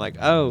older. I'm like,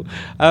 oh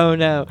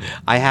no,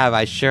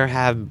 I sure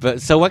have.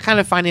 But so, what kind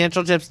of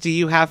financial tips do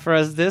you have for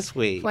us this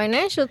week?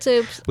 Financial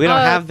tips. We don't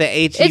have the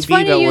it's ATB,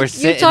 funny but you- we're you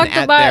sitting talked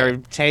at about- their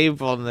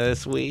table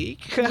this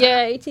week.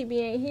 Yeah, ATB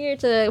ain't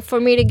here for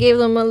me to give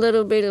them a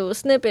little bit of a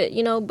snippet,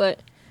 but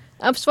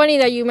it's funny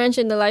that you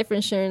mentioned the life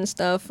insurance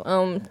stuff.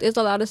 There's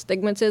a lot of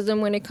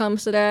stigmatism when it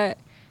comes to that,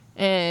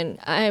 and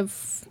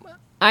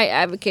I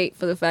advocate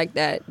for the fact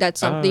that that's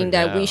something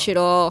that no. we should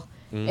all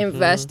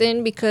invest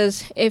in,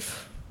 because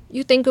if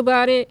you think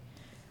about it,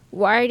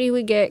 why do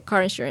we get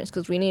car insurance?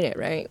 Because we need it,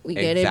 right? We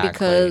get Exactly. it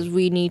because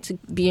we need to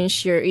be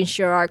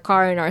insure our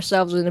car and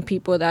ourselves and the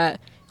people that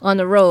on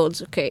the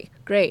roads. Okay,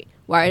 great.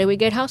 Why do we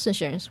get house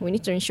insurance? We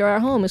need to insure our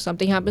home. If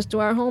something happens to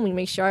our home, we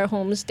make sure our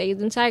home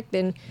stays intact.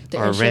 And the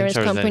Or insurance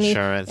renter's company,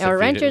 insurance, or if you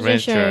renter's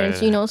renter-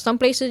 insurance. Some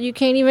places you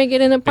can't even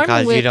get an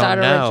apartment Because you without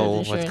don't a know renter's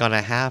what's insurance. going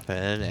to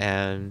happen,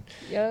 and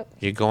Yep.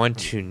 you're going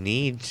to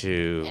need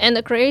to. And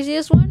the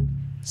craziest one,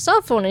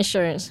 cell phone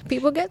insurance.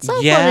 People get cell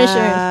phone insurance.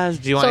 Yes.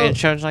 Do you want So-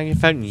 insurance on your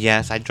phone?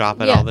 Yes, I drop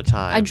it Yeah, all the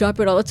time. I drop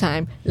it all the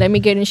time. Let me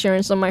get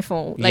insurance on my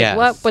phone. Like Yes.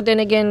 what? But then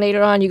again,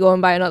 later on, you go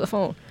and buy another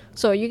phone.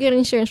 So you get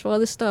insurance for all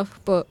this stuff.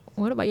 But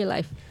what about your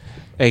life?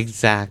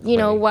 Exactly.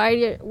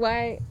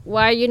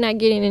 Why are you not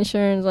getting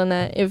insurance on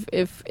that? If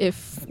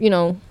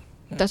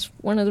that's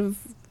one of the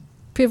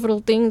pivotal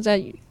things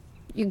that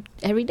you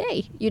every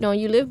day. You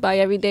live by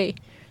every day.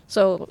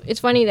 So it's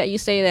funny that you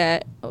say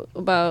that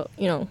about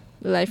the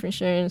life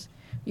insurance.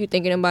 you're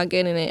thinking about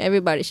getting it,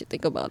 everybody should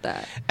think about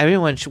that.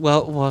 Everyone,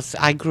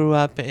 I grew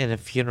up in a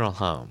funeral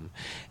home,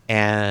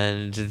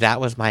 and that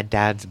was my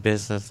dad's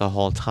business the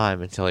whole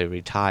time until he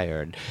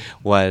retired,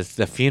 was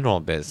the funeral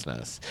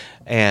business.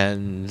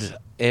 And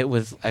it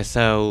was,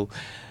 so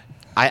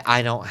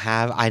I don't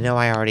have, I know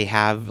I already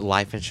have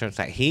life insurance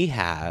that he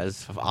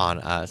has on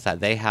us, that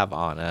they have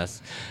on us,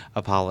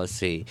 a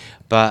policy.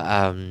 But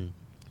I'm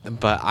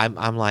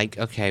like,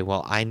 okay,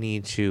 well, I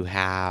need to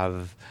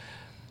have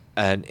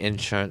an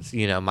insurance,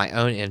 my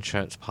own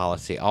insurance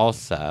policy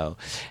also,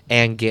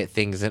 and get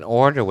things in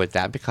order with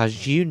that,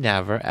 because you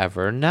never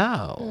ever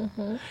know.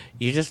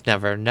 You just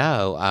never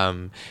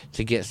know,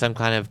 to get some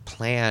kind of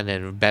plan,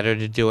 and better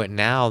to do it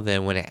now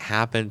than when it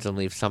happens and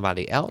leave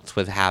somebody else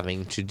with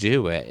having to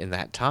do it in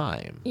that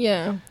time.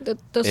 Yeah,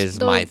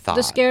 My thought.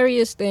 The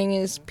scariest thing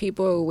is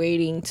people are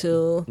waiting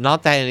till.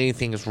 Not that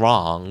anything's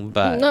wrong,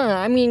 but No,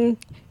 I mean,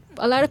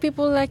 a lot of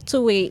people like to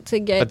wait to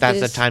get. but that's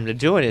this. the time to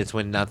do it, is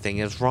when nothing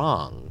is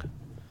wrong.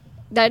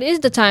 That is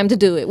the time to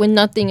do it, when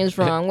nothing is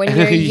wrong. When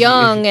you're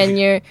young and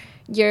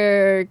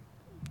you're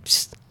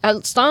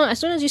as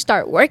soon as you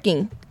start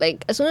working,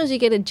 like as soon as you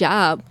get a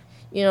job,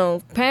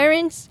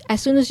 parents,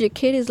 as soon as your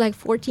kid is like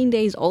 14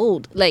 days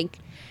old, like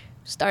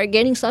start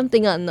getting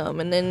something on them,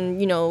 and then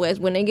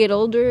when they get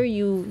older,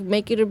 you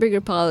make it a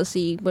bigger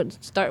policy, but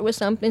start with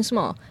something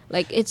small.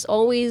 Like it's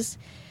always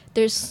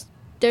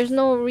there's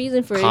no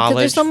reason for it, because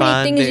there's so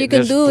many things you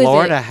can do with it.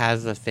 Florida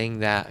has a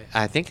thing that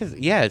I think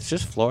it's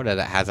just Florida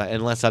that has it,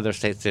 unless other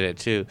states did it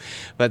too.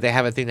 But they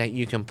have a thing that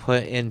you can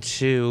put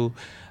into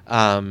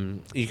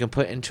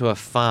a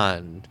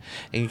fund,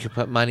 and you can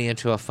put money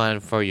into a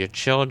fund for your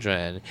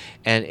children,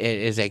 and it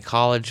is a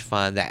college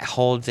fund that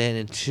holds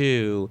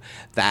into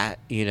that,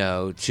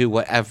 to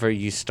whatever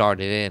you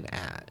started in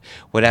at.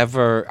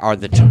 Whatever are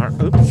the terms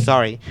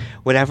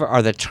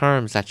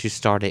that you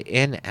started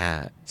in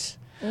at.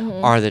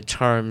 Are the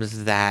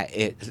terms that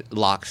it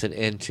locks it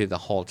into the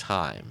whole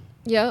time.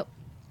 Yep,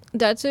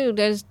 that too.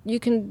 There's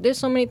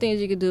so many things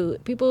you can do.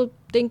 People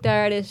think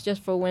that it's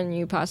just for when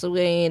you pass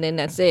away and then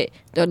that's it.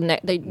 Your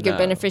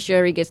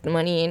beneficiary gets the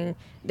money and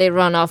they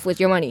run off with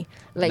your money.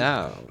 Like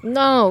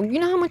no. You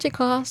know how much it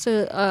costs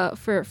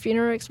for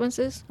funeral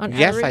expenses on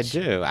average? Yes, I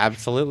do.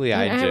 Absolutely,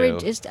 I do. On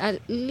average, it's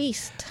at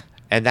least.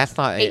 And that's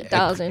not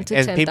 $8,000 to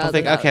 $10,000. And people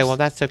think, okay, well,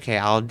 that's okay.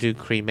 I'll do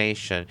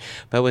cremation.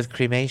 But with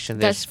cremation,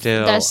 that's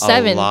still a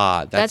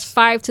lot. That's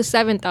 $5,000 to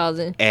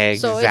 $7,000. Exactly.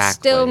 So it's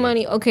still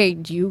money. Okay,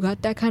 do you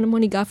got that kind of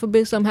money? God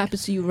forbid something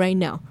happens to you right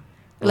now.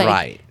 Like,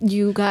 right.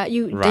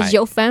 Does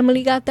your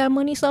family got that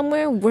money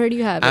somewhere? Where do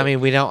you have it? I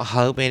mean, we don't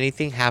hope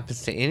anything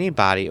happens to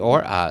anybody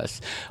or us,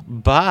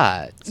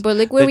 but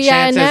look where we are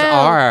now. The chances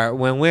are,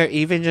 when we're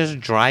even just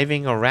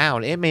driving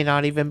around, it may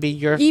not even be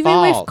your fault.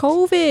 Even with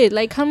COVID,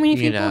 like how many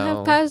people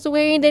have passed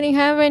away and they didn't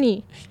have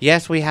any?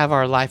 Yes, we have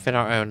our life in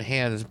our own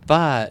hands,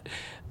 but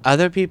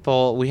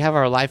we have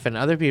our life in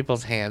other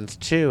people's hands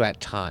too at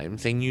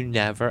times, and you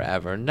never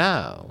ever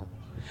know.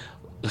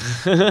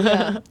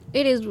 Yeah,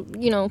 it is.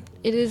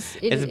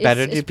 It's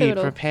better to be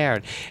pivotal.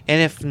 prepared.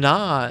 And if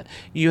not,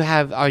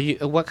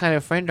 what kind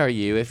of friend are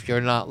you if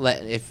you're not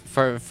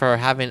for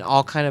having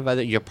all kind of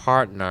other, your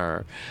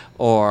partner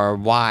or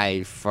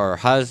wife or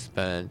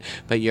husband,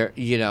 but you're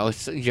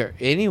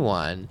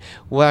anyone?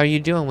 What are you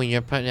doing when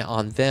you're putting it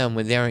on them,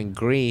 when they're in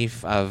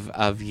grief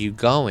of you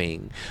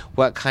going?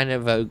 What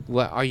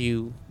are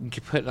you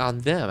putting on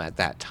them at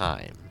that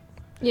time?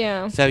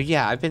 Yeah. So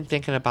yeah, I've been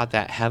thinking about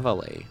that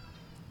heavily.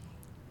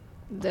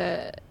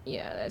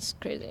 That's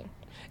crazy.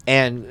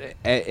 And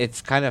it's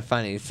kind of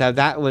funny. So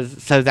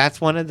that's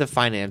one of the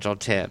financial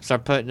tips, are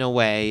putting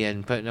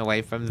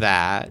away from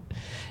that.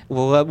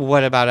 Well,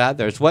 what about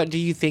others? What do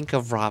you think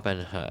of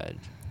Robinhood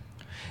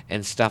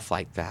and stuff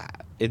like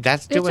that?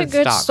 That's doing it's a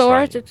good stocks, source.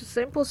 right? It's a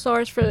simple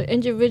source for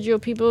individual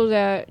people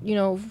that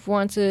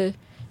want to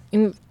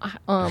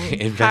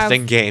invest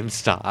in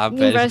GameStop.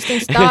 Invest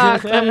in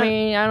stock. I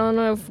mean, I don't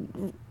know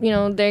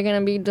if they're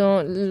gonna be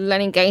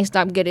letting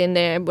GameStop get in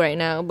there right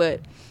now,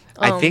 but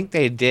I think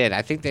they did.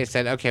 I think they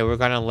said, okay, we're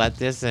gonna let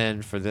this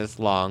in for this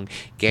long,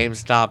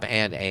 GameStop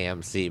and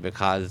AMC,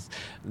 because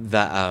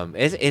the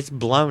it's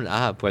blown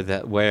up what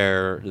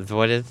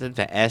is it,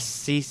 the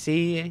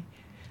SCC?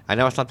 I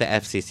know it's not the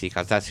FCC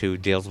because that's who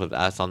deals with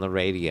us on the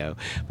radio,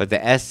 but the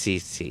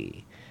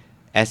SCC.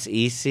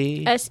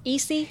 SEC?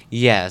 SEC?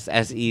 Yes,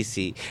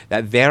 SEC.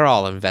 That they're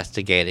all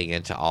investigating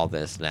into all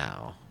this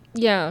now.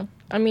 Yeah,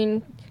 I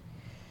mean,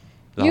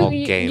 whole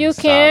you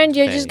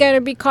just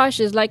gotta be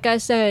cautious. Like I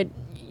said,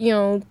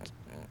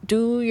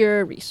 do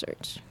your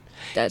research.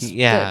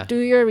 Do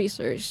your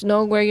research.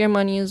 Know where your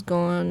money is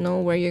going.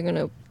 Know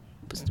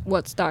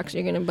what stocks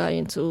you're gonna buy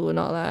into and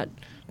all that.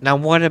 Now,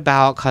 what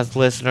about, because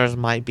listeners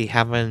might be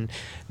having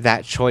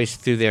that choice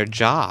through their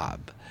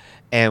job?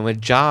 And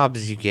with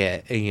jobs, you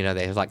get,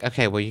 they're like,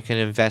 okay, well, you can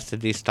invest in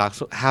these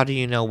stocks. How do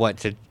you know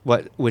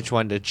which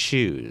one to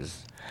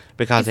choose?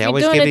 Because they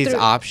always give these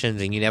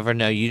options, and you never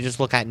know. You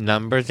just look at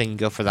numbers, and you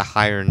go for the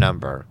higher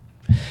number,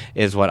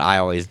 is what I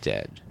always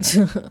did.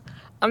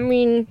 I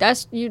mean,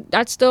 that's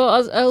still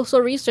also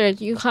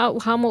research.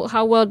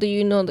 How well do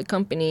you know the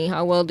company?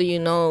 How well do you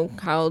know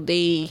how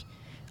they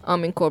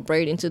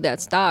incorporate into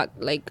that stock?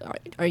 Like,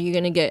 are you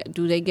gonna get?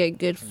 Do they get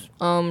good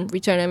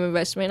return of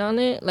investment on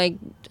it? Like,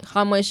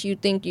 how much you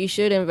think you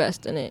should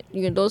invest in it?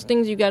 Those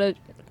things you gotta,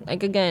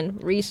 like, again,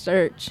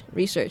 research.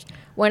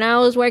 When I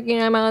was working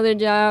at my other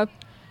job,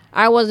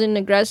 I wasn't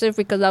aggressive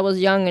because I was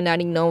young and I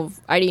didn't know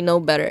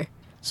better.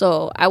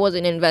 So I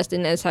wasn't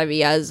investing as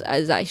heavy as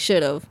I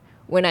should have.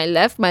 When I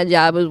left my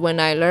job is when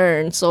I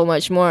learned so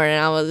much more,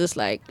 and I was just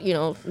like,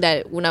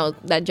 that when I was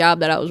that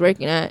job that I was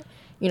working at,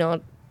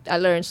 I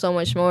learned so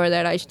much more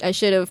that I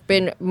should have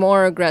been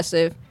more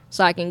aggressive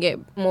so I can get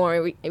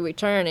more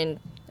return, and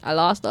I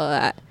lost all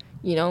that,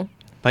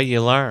 But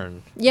you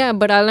learn. Yeah,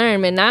 but I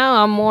learned, and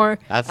now I'm more.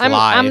 That's I'm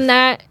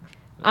life.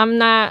 I'm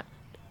not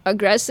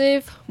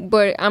aggressive,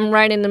 but I'm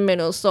right in the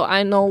middle, so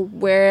I know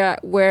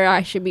where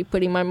I should be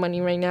putting my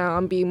money right now.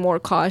 I'm being more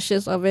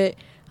cautious of it.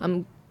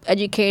 I'm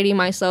educating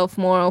myself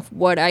more of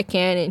what I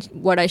can and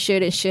what I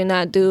should and should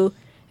not do,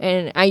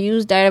 and I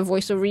use that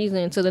voice of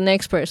reason to the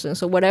next person.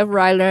 So whatever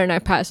I learn, I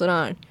pass it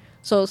on.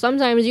 So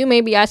sometimes you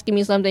may be asking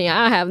me something,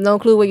 I have no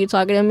clue what you're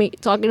talking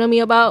to me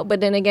about, but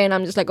then again,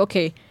 I'm just like,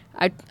 okay,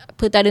 I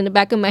put that in the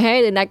back of my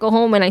head, and I go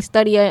home and I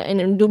study it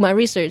and do my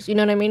research. You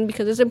know what I mean?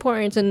 Because it's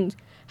important to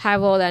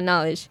have all that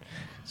knowledge.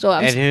 So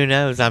and who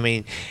knows? I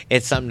mean,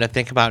 it's something to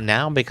think about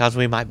now because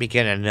we might be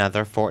getting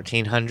another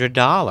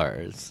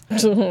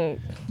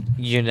 $1,400.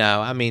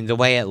 I mean, the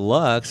way it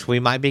looks, we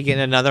might be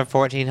getting another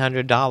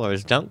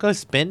 $1,400. Don't go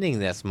spending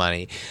this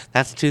money.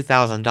 That's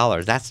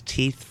 $2,000. That's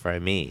teeth for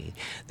me.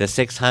 The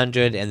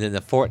 $600 and then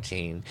the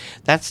 $14.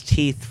 That's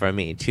teeth for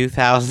me.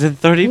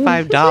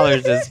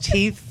 $2,035 is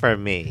teeth for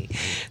me.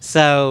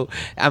 So,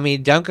 I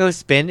mean, don't go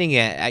spending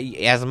it.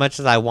 As much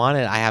as I want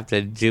it, I have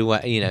to do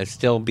what,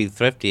 still be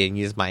thrifty and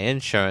use my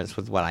insurance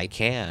with what I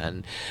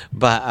can.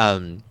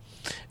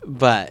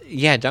 But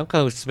yeah, don't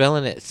go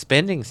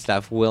spending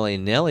stuff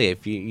willy-nilly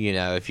if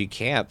you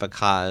can't,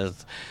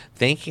 because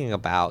thinking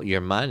about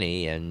your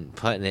money and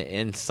putting it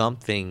in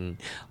something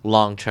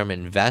long-term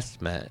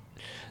investment,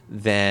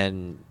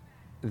 then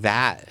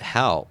that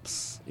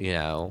helps,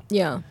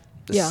 yeah.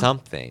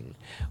 something,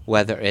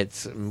 whether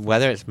it's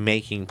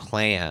making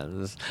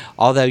plans.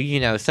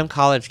 Although some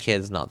college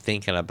kids not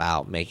thinking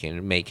about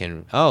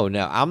making oh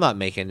no, I'm not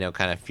making no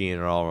kind of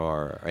funeral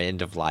or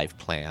end of life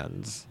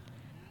plans.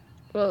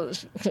 Well,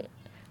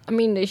 I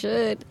mean, they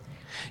should.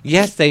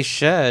 Yes, they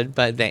should,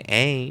 but they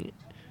ain't.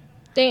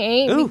 They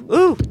ain't.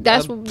 Ooh.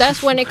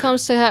 That's when it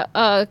comes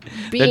to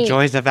being. The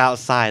joys of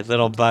outside,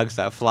 little bugs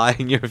that fly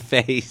in your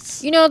face.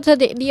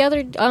 The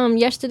other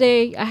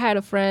yesterday, I had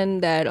a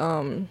friend that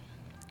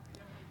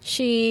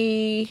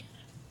she's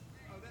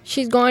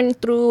going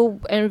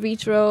through in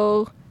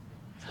vitro,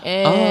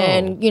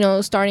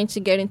 and starting to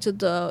get into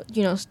the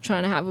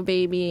trying to have a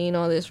baby and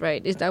all this,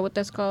 right? Is that what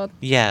that's called?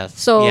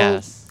 Yes. So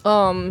yes.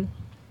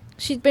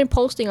 She's been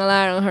posting a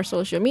lot on her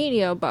social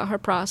media about her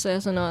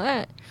process and all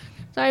that.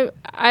 So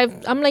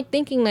I'm like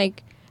thinking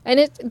like,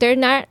 and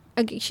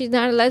she's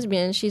not a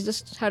lesbian. She's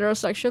just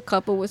heterosexual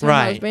couple with her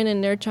husband,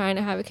 and they're trying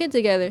to have a kid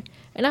together.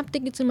 And I'm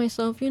thinking to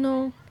myself,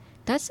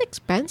 that's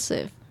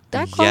expensive.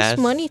 That costs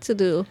money to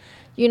do,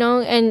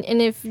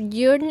 And if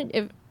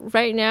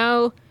right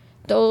now,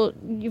 though,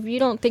 if you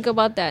don't think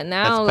about that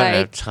now,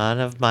 a ton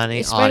of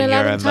money on your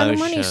emotions. Ton of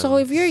money. So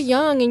if you're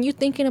young and you're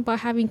thinking about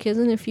having kids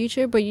in the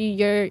future, but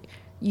you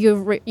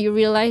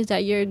realize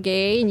that you're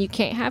gay and you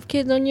can't have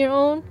kids on your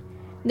own,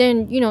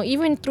 then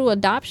even through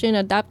adopting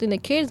the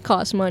kids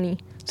costs money.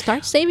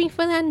 Start saving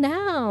for that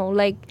now.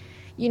 Like,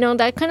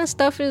 that kind of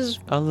stuff is.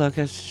 Oh, look,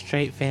 a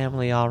straight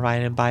family all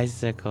riding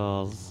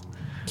bicycles.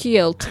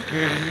 Cute. But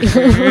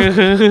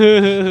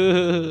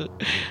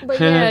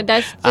yeah,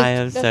 that's I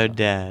am so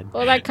dead.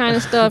 All that kind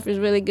of stuff is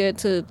really good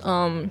to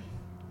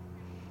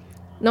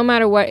no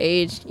matter what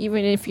age,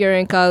 even if you're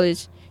in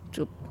college,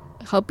 to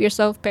help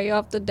yourself pay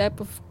off the debt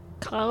of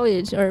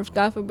college, or if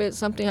God forbid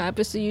something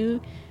happens to you,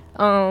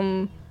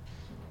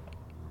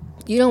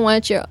 you don't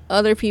want your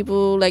other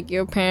people, like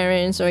your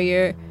parents or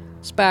your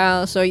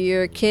spouse or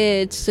your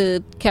kids,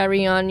 to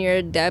carry on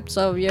your debts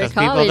of your college.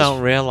 Because people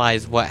don't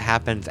realize what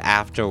happens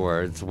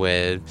afterwards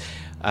with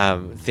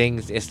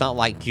things. It's not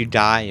like you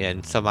die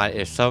and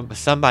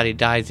somebody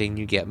dies and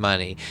you get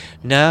money.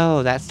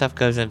 No, that stuff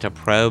goes into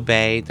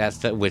probate.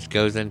 Which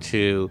goes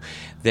into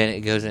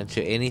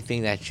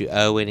anything that you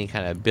owe, any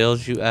kind of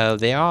bills you owe.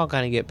 They're all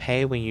gonna get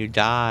paid when you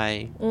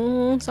die.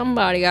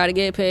 Somebody gotta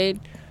get paid.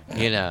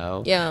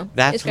 Yeah.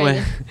 That's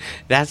when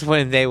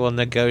they will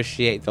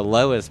negotiate the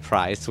lowest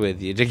price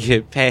with you to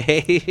get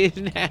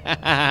paid.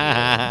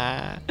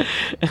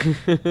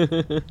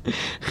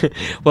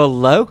 Well,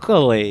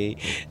 locally,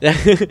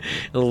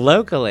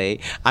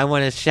 I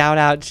want to shout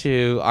out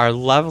to our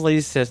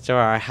lovely sister,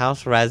 our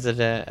house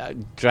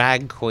resident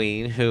drag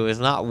queen, who is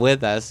not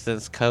with us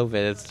since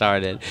COVID had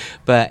started,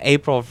 but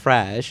April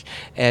Fresh,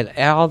 and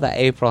all that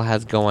April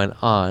has going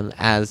on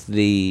as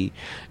the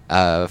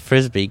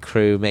Frisbee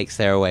crew makes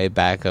their way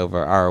back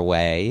over our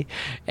way.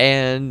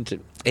 And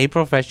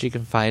April Fresh, you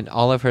can find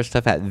all of her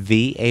stuff at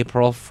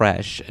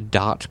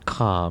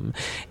theaprilfresh.com,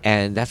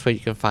 and that's where you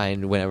can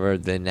find whenever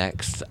the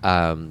next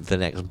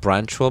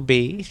brunch will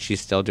be.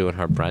 She's still doing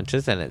her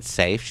brunches, and it's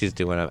safe. She's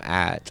doing them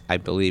at, I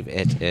believe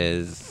it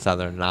is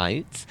Southern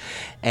Nights,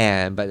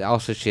 but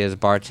also she has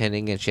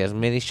bartending, and she has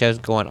many shows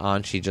going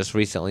on. She just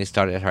recently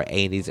started her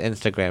 80s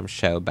Instagram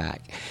show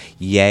back.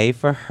 Yay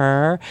for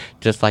her,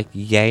 just like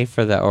yay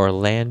for the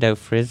Orlando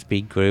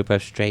Frisbee group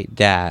of straight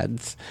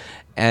dads.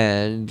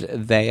 And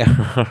they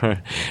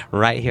are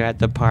right here at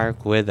the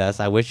park with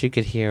us. I wish you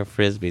could hear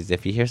frisbees.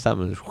 If you hear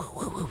something,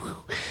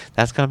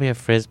 that's going to be a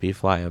frisbee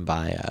flying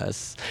by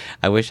us.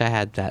 I wish I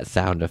had that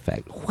sound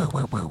effect.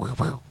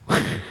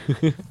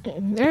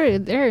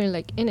 They're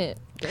like in it.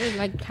 They're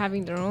like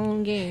having their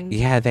own game.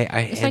 Yeah, they are.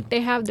 It's like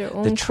they have their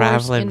own the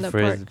traveling in the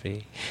frisbee,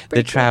 park.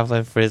 the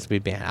traveling frisbee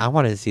band. I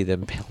want to see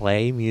them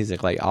play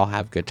music. Like, I'll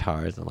have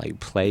guitars and like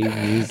play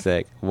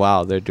music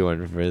while they're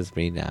doing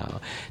frisbee.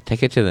 Now,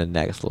 take it to the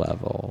next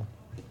level.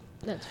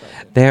 That's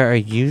funny.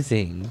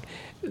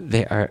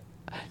 They are.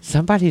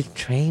 Somebody's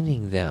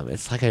training them.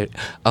 It's like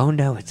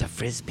it's a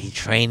frisbee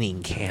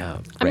training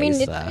camp. I mean,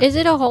 is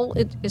it a whole?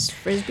 Is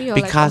frisbee or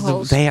because like a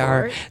whole they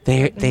sport?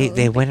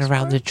 they went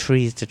around the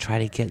trees to try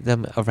to get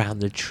them around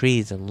the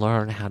trees and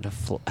learn how to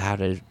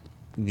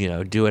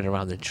do it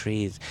around the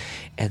trees,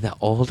 and the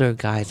older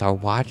guys are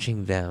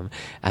watching them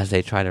as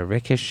they try to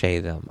ricochet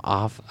them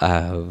off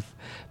of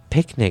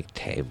picnic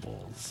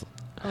tables.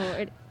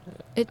 Oh,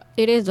 it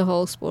is a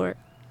whole sport.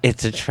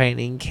 It's a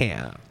training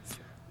camp.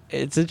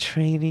 It's a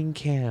training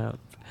camp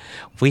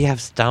we have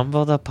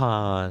stumbled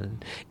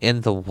upon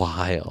in the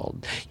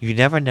wild. You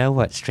never know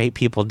what straight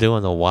people do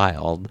in the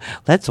wild.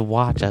 Let's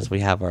watch as we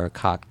have our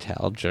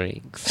cocktail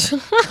drinks.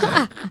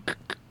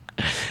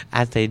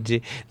 As they do,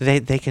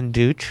 they can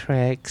do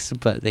tricks,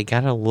 but they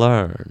gotta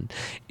learn.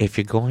 If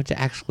you're going to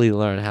actually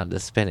learn how to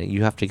spin it,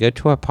 you have to go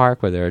to a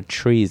park where there are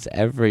trees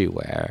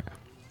everywhere,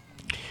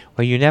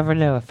 where you never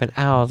know if an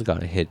owl's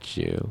gonna hit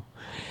you.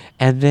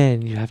 And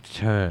then you have to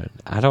turn.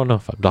 I don't know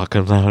if I'm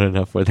talking loud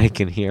enough where they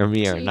can hear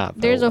me or not.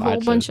 There's a whole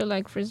bunch of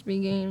like frisbee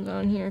games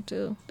on here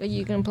too that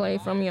you can play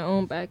from your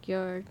own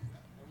backyard.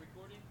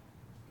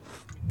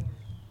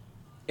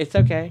 It's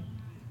okay.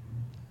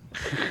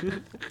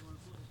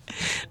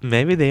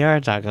 Maybe they are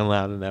talking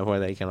loud enough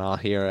where they can all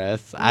hear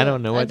us. I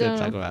don't know what they're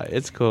talking about.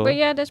 It's cool. But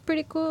yeah, that's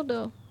pretty cool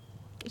though.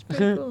 It's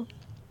pretty cool.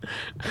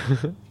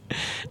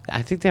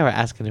 I think they were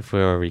asking if we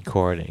were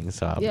recording,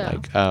 so I'm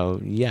like,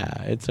 oh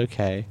yeah, it's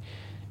okay.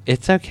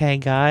 It's okay,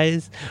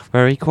 guys.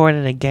 We're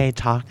recording a gay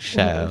talk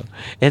show.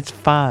 It's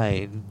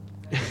fine.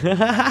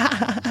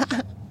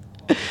 Yeah,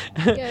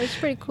 it's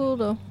pretty cool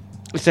though.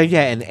 So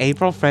yeah, in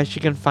April Fresh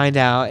you can find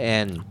out,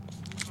 and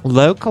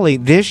locally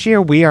this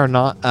year we are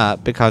not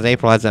up because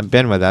April hasn't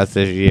been with us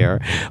this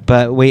year,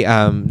 but we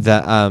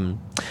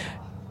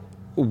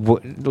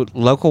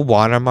local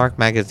Watermark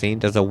magazine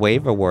does a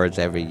Wave Awards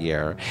every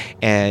year,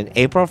 and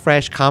April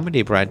Fresh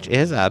Comedy Brunch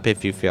is up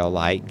if you feel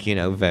like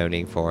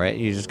voting for it.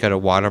 You just go to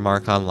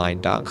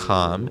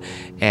watermarkonline.com,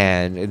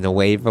 and in the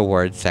Wave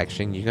Awards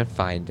section you can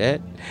find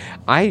it.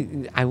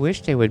 I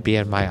wish they would be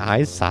in my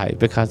eyesight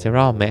because they're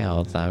all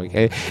males.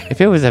 If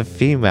it was a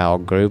female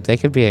group, they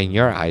could be in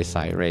your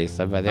eyesight,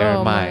 Raisa, but they're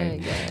in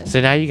mine. So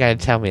now you gotta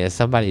tell me, is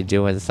somebody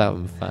doing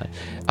something fun?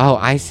 Oh,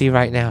 I see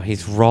right now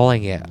he's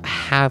rolling it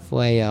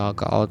halfway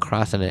all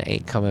across and it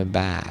ain't coming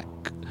back.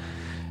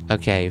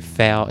 Okay,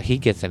 fail. He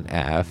gets an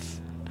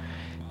F.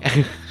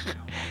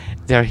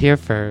 They're here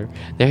for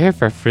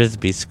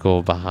frisbee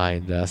school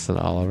behind us and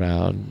all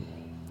around.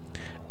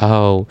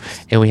 Oh,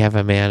 and we have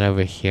a man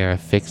over here, a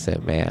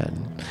fix-it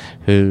man,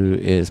 who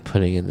is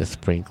putting in the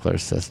sprinkler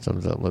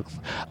systems. It looks.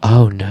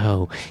 Oh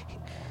no,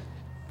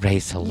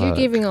 Race, look.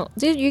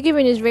 You're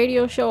giving this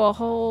radio show a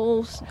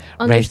whole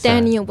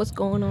understanding of what's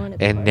going on.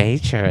 In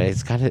nature,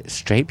 it's got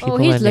straight people. Oh,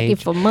 he's in looking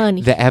nature. for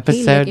money. The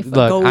episode.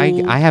 Look, gold.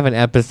 I have an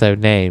episode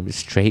named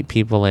 "Straight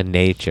People in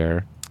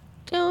Nature."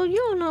 Oh, you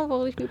don't know if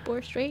all these people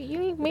are straight.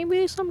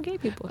 Maybe some gay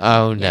people.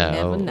 Oh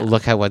no!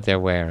 Look at what they're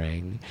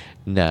wearing.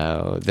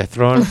 No, they're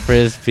throwing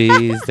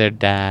frisbees. They're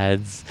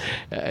dads.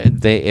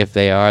 If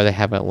they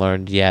haven't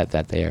learned yet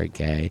that they are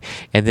gay.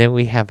 And then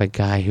we have a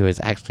guy who is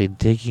actually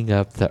digging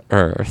up the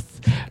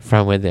earth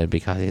from within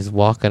because he's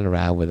walking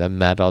around with a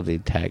metal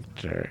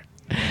detector.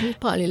 He's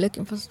probably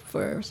looking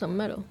for some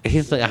metal.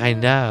 He's like, I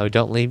know,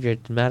 don't leave your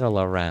metal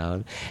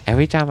around.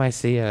 Every time I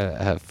see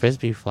a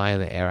frisbee fly in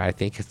the air, I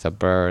think it's a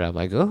bird. I'm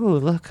like, ooh,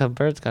 look, a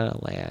bird's gonna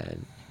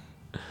land.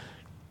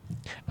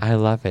 I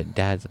love it,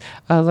 dads.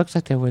 Oh, it looks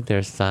like they're with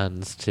their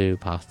sons too,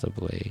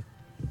 possibly.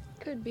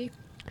 Could be.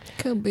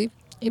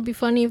 It'd be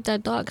funny if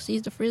that dog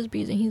sees the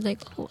frisbees and he's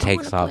like, oh,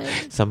 takes off.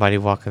 Play. Somebody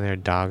walking their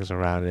dogs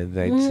around and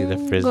they see the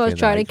frisbee. Go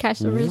try to catch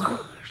the frisbee.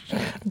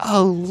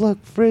 Oh,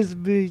 look,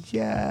 frisbee,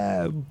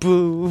 yeah,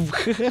 boom.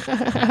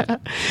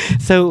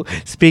 So,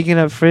 speaking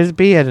of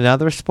frisbee,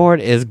 another sport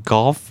is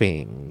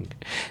golfing.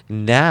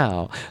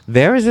 Now,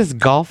 there is this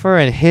golfer,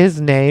 and his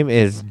name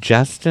is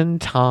Justin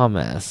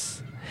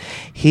Thomas.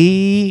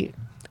 He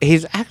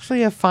He's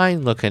actually a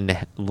fine-looking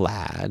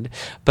lad,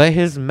 but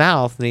his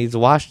mouth needs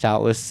washed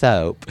out with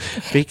soap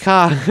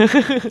because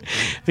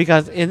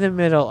because in the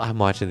middle, I'm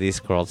watching these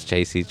squirrels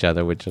chase each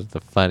other, which is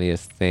the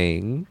funniest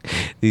thing.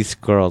 These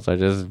squirrels are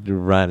just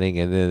running,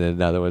 and then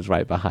another one's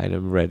right behind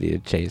them, ready to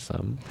chase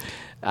them.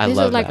 I This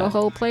love is like that. a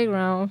whole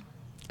playground,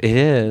 It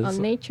is.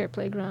 a nature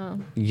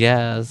playground.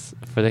 Yes,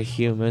 for the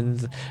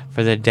humans,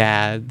 for the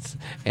dads,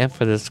 and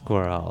for the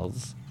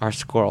squirrels, our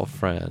squirrel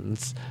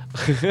friends.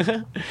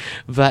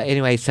 But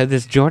anyway, so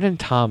this Jordan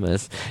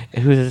Thomas,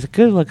 who is a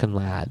good-looking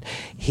lad,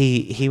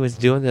 he was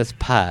doing this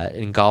putt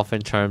in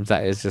golfing terms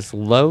that is just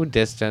low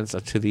distance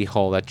to the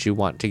hole that you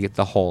want to get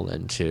the hole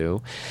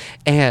into,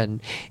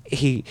 and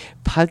he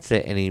putts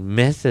it and he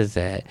misses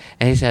it,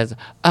 and he says,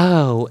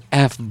 "Oh,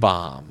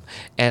 F-bomb,"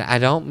 and I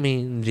don't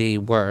mean the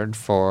word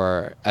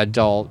for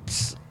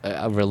adults.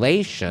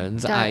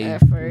 Relations. That I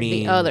F word,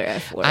 mean the other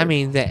F word. I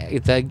mean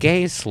the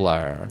gay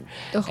slur.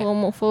 The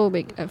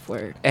homophobic F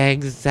word.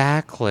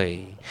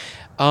 Exactly.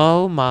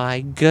 Oh my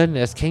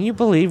goodness! Can you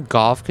believe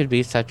golf could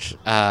be such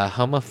a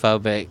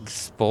homophobic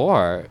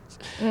sport?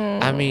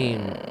 I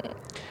mean,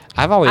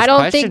 I've always I don't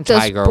questioned think the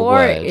Tiger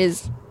sport Woods.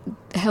 is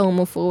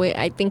homophobic.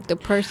 I think the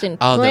person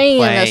Oh, the playing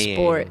the playing.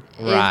 sport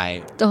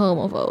Right. is the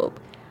homophobe.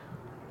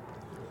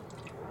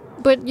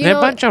 But you They're know,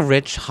 a bunch of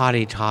rich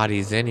hottie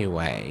toddies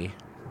anyway.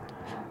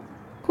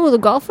 who, the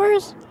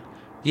golfers?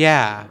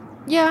 Yeah.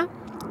 Yeah,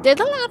 there's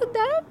a lot of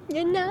them,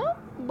 you know.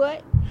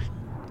 But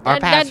Our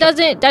that past-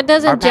 doesn't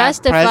Our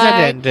past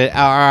justify.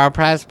 our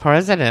past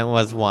president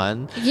was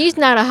one. He's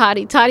not a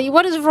hottie toddy.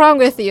 What is wrong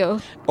with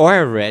you?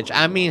 Or rich.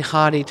 I mean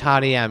hottie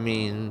toddy. I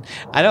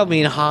don't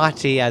mean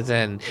hottie as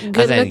in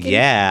Good looking?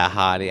 yeah,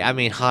 hottie. I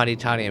mean hottie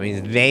toddy. I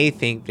mean they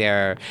think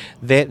they're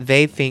hottie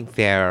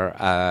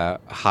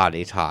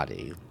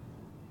toddy.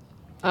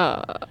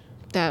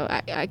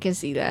 That I can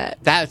see that.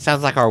 That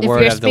sounds like our If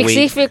word you're of the week.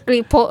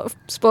 specifically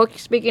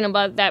speaking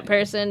about that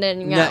person,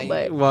 then yeah. No,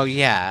 But well,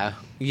 yeah,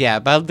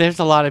 but there's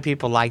a lot of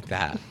people like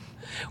that.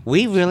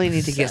 We really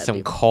need to get Sad some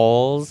people.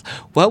 coals.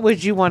 What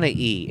would you want to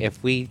eat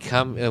if we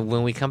come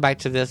when we come back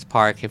to this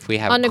park? If we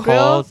have on the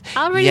coals, grill,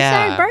 I already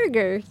yeah. said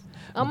burgers.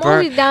 I'm Bur-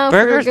 always down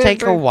burgers for a good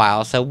take a burger.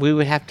 while, so we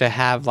would have to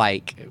have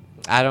like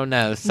I don't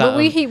know. But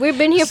Something. we've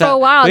been here so for a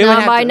while we would now.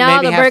 have By to now,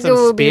 maybe the have burger some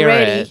will be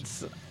ready.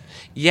 spirits.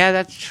 Yeah,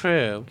 that's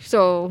true.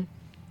 So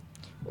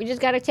we just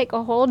gotta take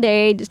a whole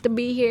day just to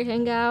be here,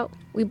 hang out.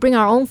 We bring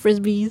our own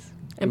frisbees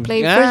and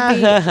play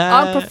frisbee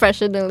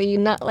unprofessionally,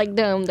 not like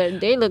them.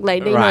 They look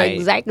like they know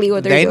exactly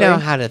what they're They doing. know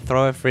how to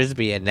throw a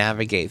frisbee and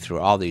navigate through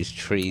all these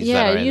trees that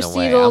Yeah, are in you the see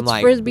way. those I'm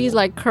like, frisbees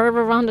like curve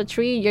around the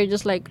tree. You're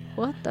just like,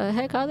 what the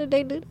heck? How did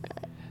they do that?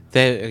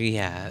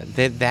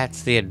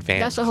 That's the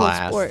advanced That's a whole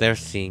class. sport. They're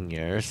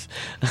seniors.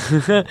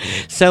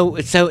 So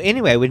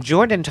anyway, with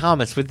Jordan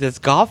Thomas, with this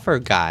golfer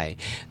guy,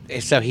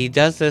 so he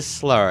does this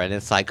slur, and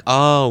it's like,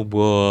 oh,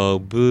 whoa,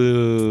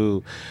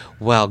 boo.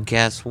 Well,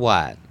 guess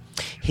what?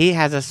 He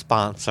has a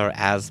sponsor,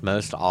 as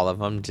most all of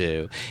them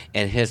do,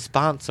 and his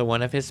sponsor,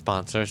 one of his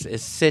sponsors,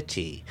 is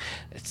Citi,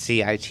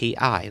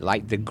 C-I-T-I,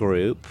 like the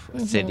group,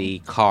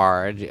 Citi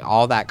Card,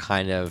 all that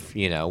kind of,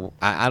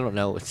 I don't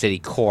know,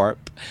 Citi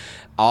Corp,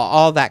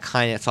 all that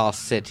kind. It's all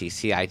Citi,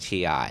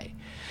 C-I-T-I.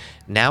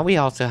 Now we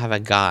also have a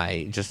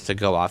guy, just to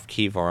go off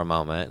key for a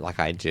moment, like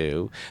I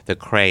do, the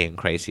Cray and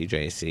Crazy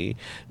JC.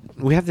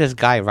 We have this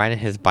guy riding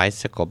his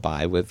bicycle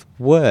by with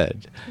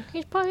wood.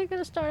 He's probably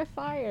gonna start a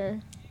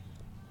fire.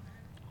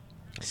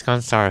 He's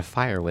gonna start a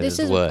fire with This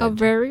his is wood. a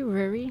very,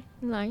 very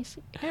nice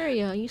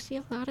area. You see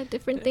a lot of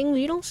different things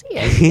you don't see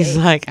every He's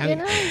day, like, you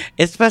know?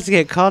 it's supposed to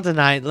get cold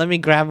tonight. Let me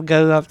go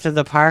up to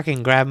the park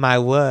and grab my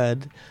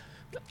wood.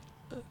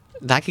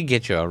 That could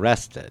get you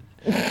arrested.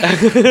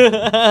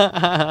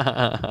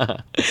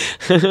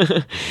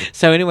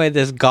 So anyway,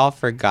 this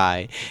golfer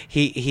guy,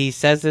 he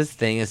says this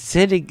thing.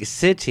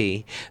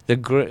 Citi,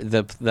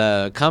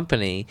 the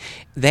company,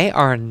 they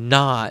are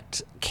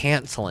not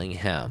canceling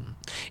him.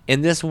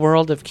 In this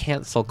world of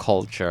cancel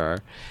culture,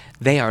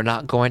 they are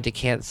not going to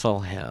cancel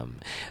him.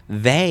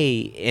 They,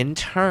 in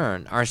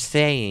turn, are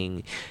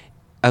saying,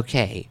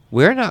 okay,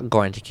 we're not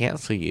going to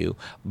cancel you,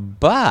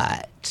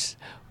 but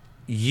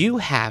you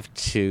have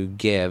to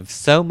give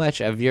so much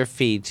of your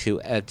fee to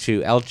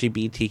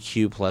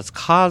LGBTQ plus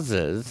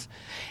causes,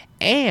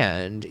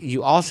 and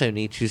you also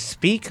need to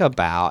speak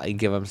about and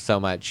give them so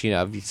much,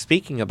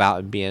 speaking about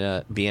and being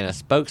a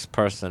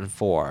spokesperson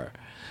for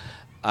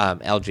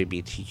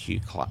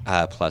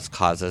LGBTQ plus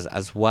causes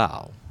as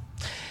well.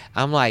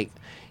 I'm like,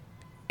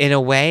 in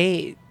a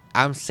way,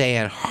 I'm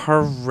saying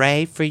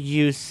hooray for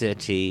you,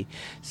 Citi,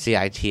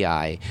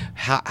 C-I-T-I.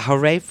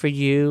 Hooray for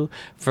you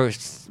for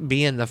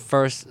being the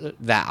first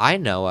that I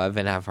know of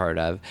and have heard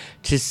of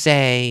to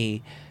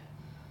say,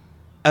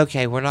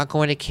 okay, we're not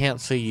going to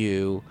cancel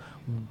you,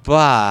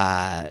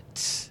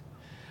 but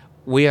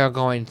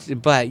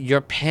but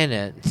your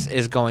penance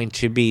is going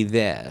to be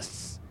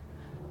this.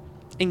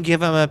 And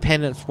give them a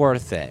penance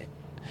worth it.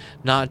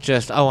 Not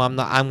just, I'm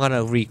going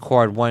to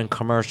record one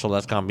commercial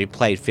that's going to be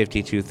played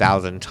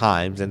 52,000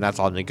 times, and that's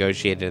all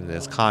negotiated in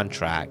this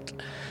contract.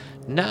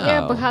 No.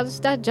 Yeah, but how does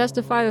that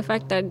justify the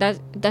fact that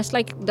that's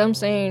like them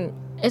saying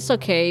it's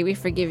okay, we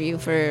forgive you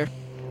for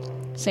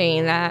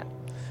saying that,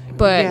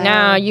 but Yeah.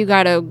 now you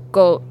gotta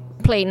go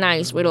play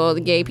nice with all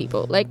the gay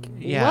people? Like,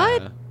 Yeah.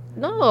 what?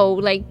 No,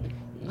 like,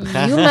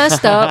 you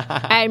messed up.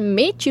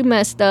 Admit you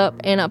messed up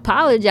and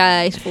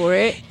apologize for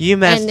it. You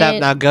messed And up.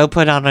 then- Now go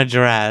put on a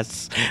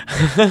dress.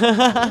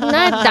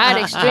 Not that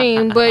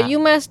extreme, but you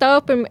messed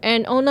up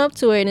and own up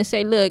to it and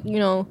say, look,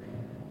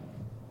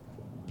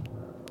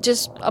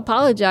 just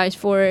apologize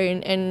for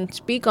it and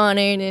speak on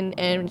it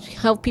and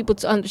help people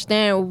to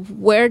understand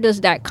where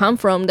does that come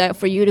from, that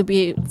for you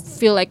to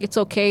feel like it's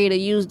okay to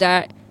use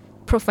that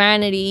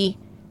profanity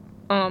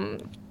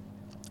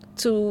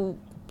to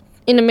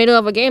in the middle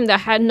of a game that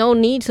had no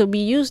need to be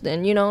used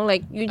in,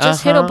 like you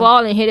just hit a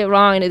ball and hit it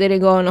wrong and it didn't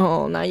go in the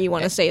hole. Now you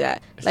want to say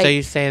that. So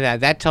you say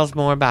that tells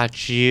more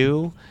about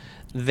you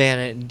than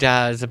it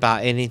does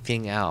about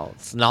anything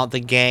else. Not the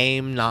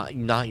game,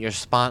 not your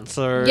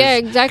sponsors. Yeah,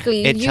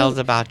 exactly. It tells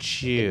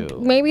about you.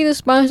 Maybe the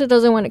sponsor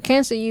doesn't want to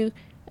cancel you,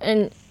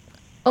 and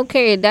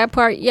okay, that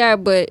part, yeah,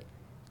 but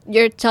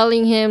you're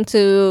telling him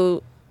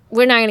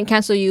we're not going to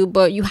cancel you,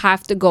 but you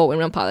have to go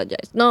and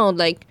apologize. No,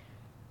 like,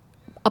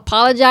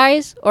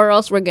 apologize or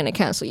else we're going to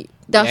cancel you.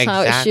 That's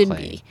how it should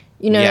be.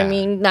 You know what I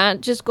mean?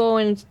 Not just go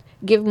and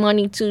give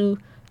money to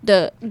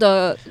donate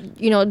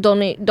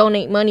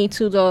money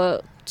to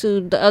the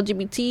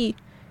LGBT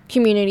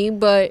community,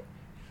 but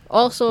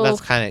also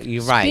That's kind of,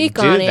 you're right. speak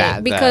Do on that,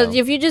 it, because though.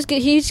 if you just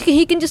get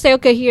he can just say,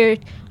 okay, here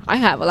I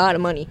have a lot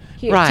of money,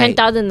 here Right.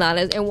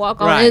 $10,000, and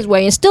walk on Right. his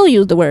way and still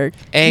use the word.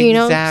 So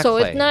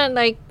Exactly. it's not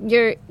like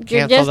you're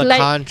Cancel just the like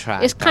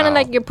contract, it's kind of though.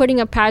 like you're putting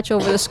a patch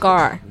over the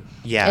scar,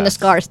 Yes. and the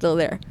scar is still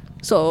there.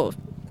 So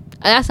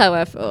that's how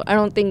I feel. I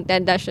don't think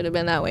that should have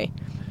been that way,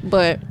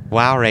 but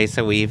Wow, Ray,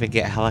 so we even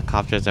get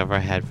helicopters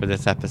overhead for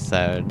this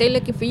episode. they're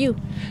looking for you.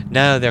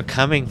 No, they're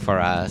coming for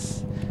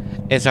us.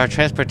 It's our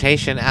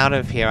transportation out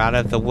of here, out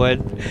of the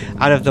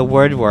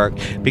woodwork,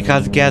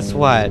 because guess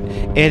what?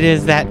 It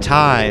is that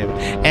time.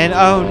 And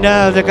oh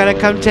no, they're gonna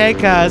come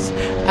take us.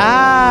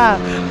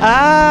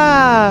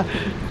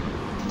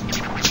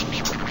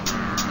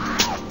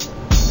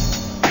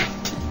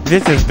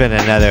 This has been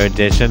another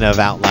edition of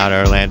Out Loud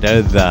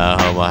Orlando, the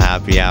Homo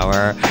Happy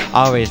Hour.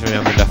 Always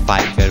remember to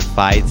fight good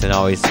fights and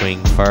always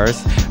swing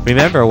first.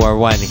 Remember, we're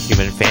one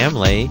human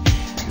family.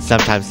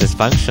 Sometimes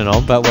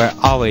dysfunctional, but we're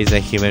always a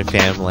human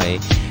family.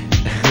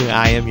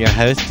 I am your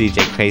host,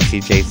 DJ Crazy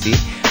JC.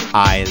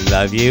 I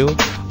love you.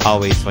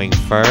 Always swing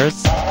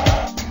first.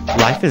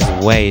 Life is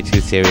way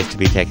too serious to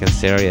be taken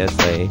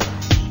seriously.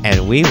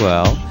 And we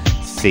will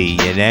see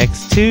you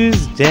next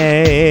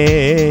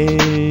Tuesday.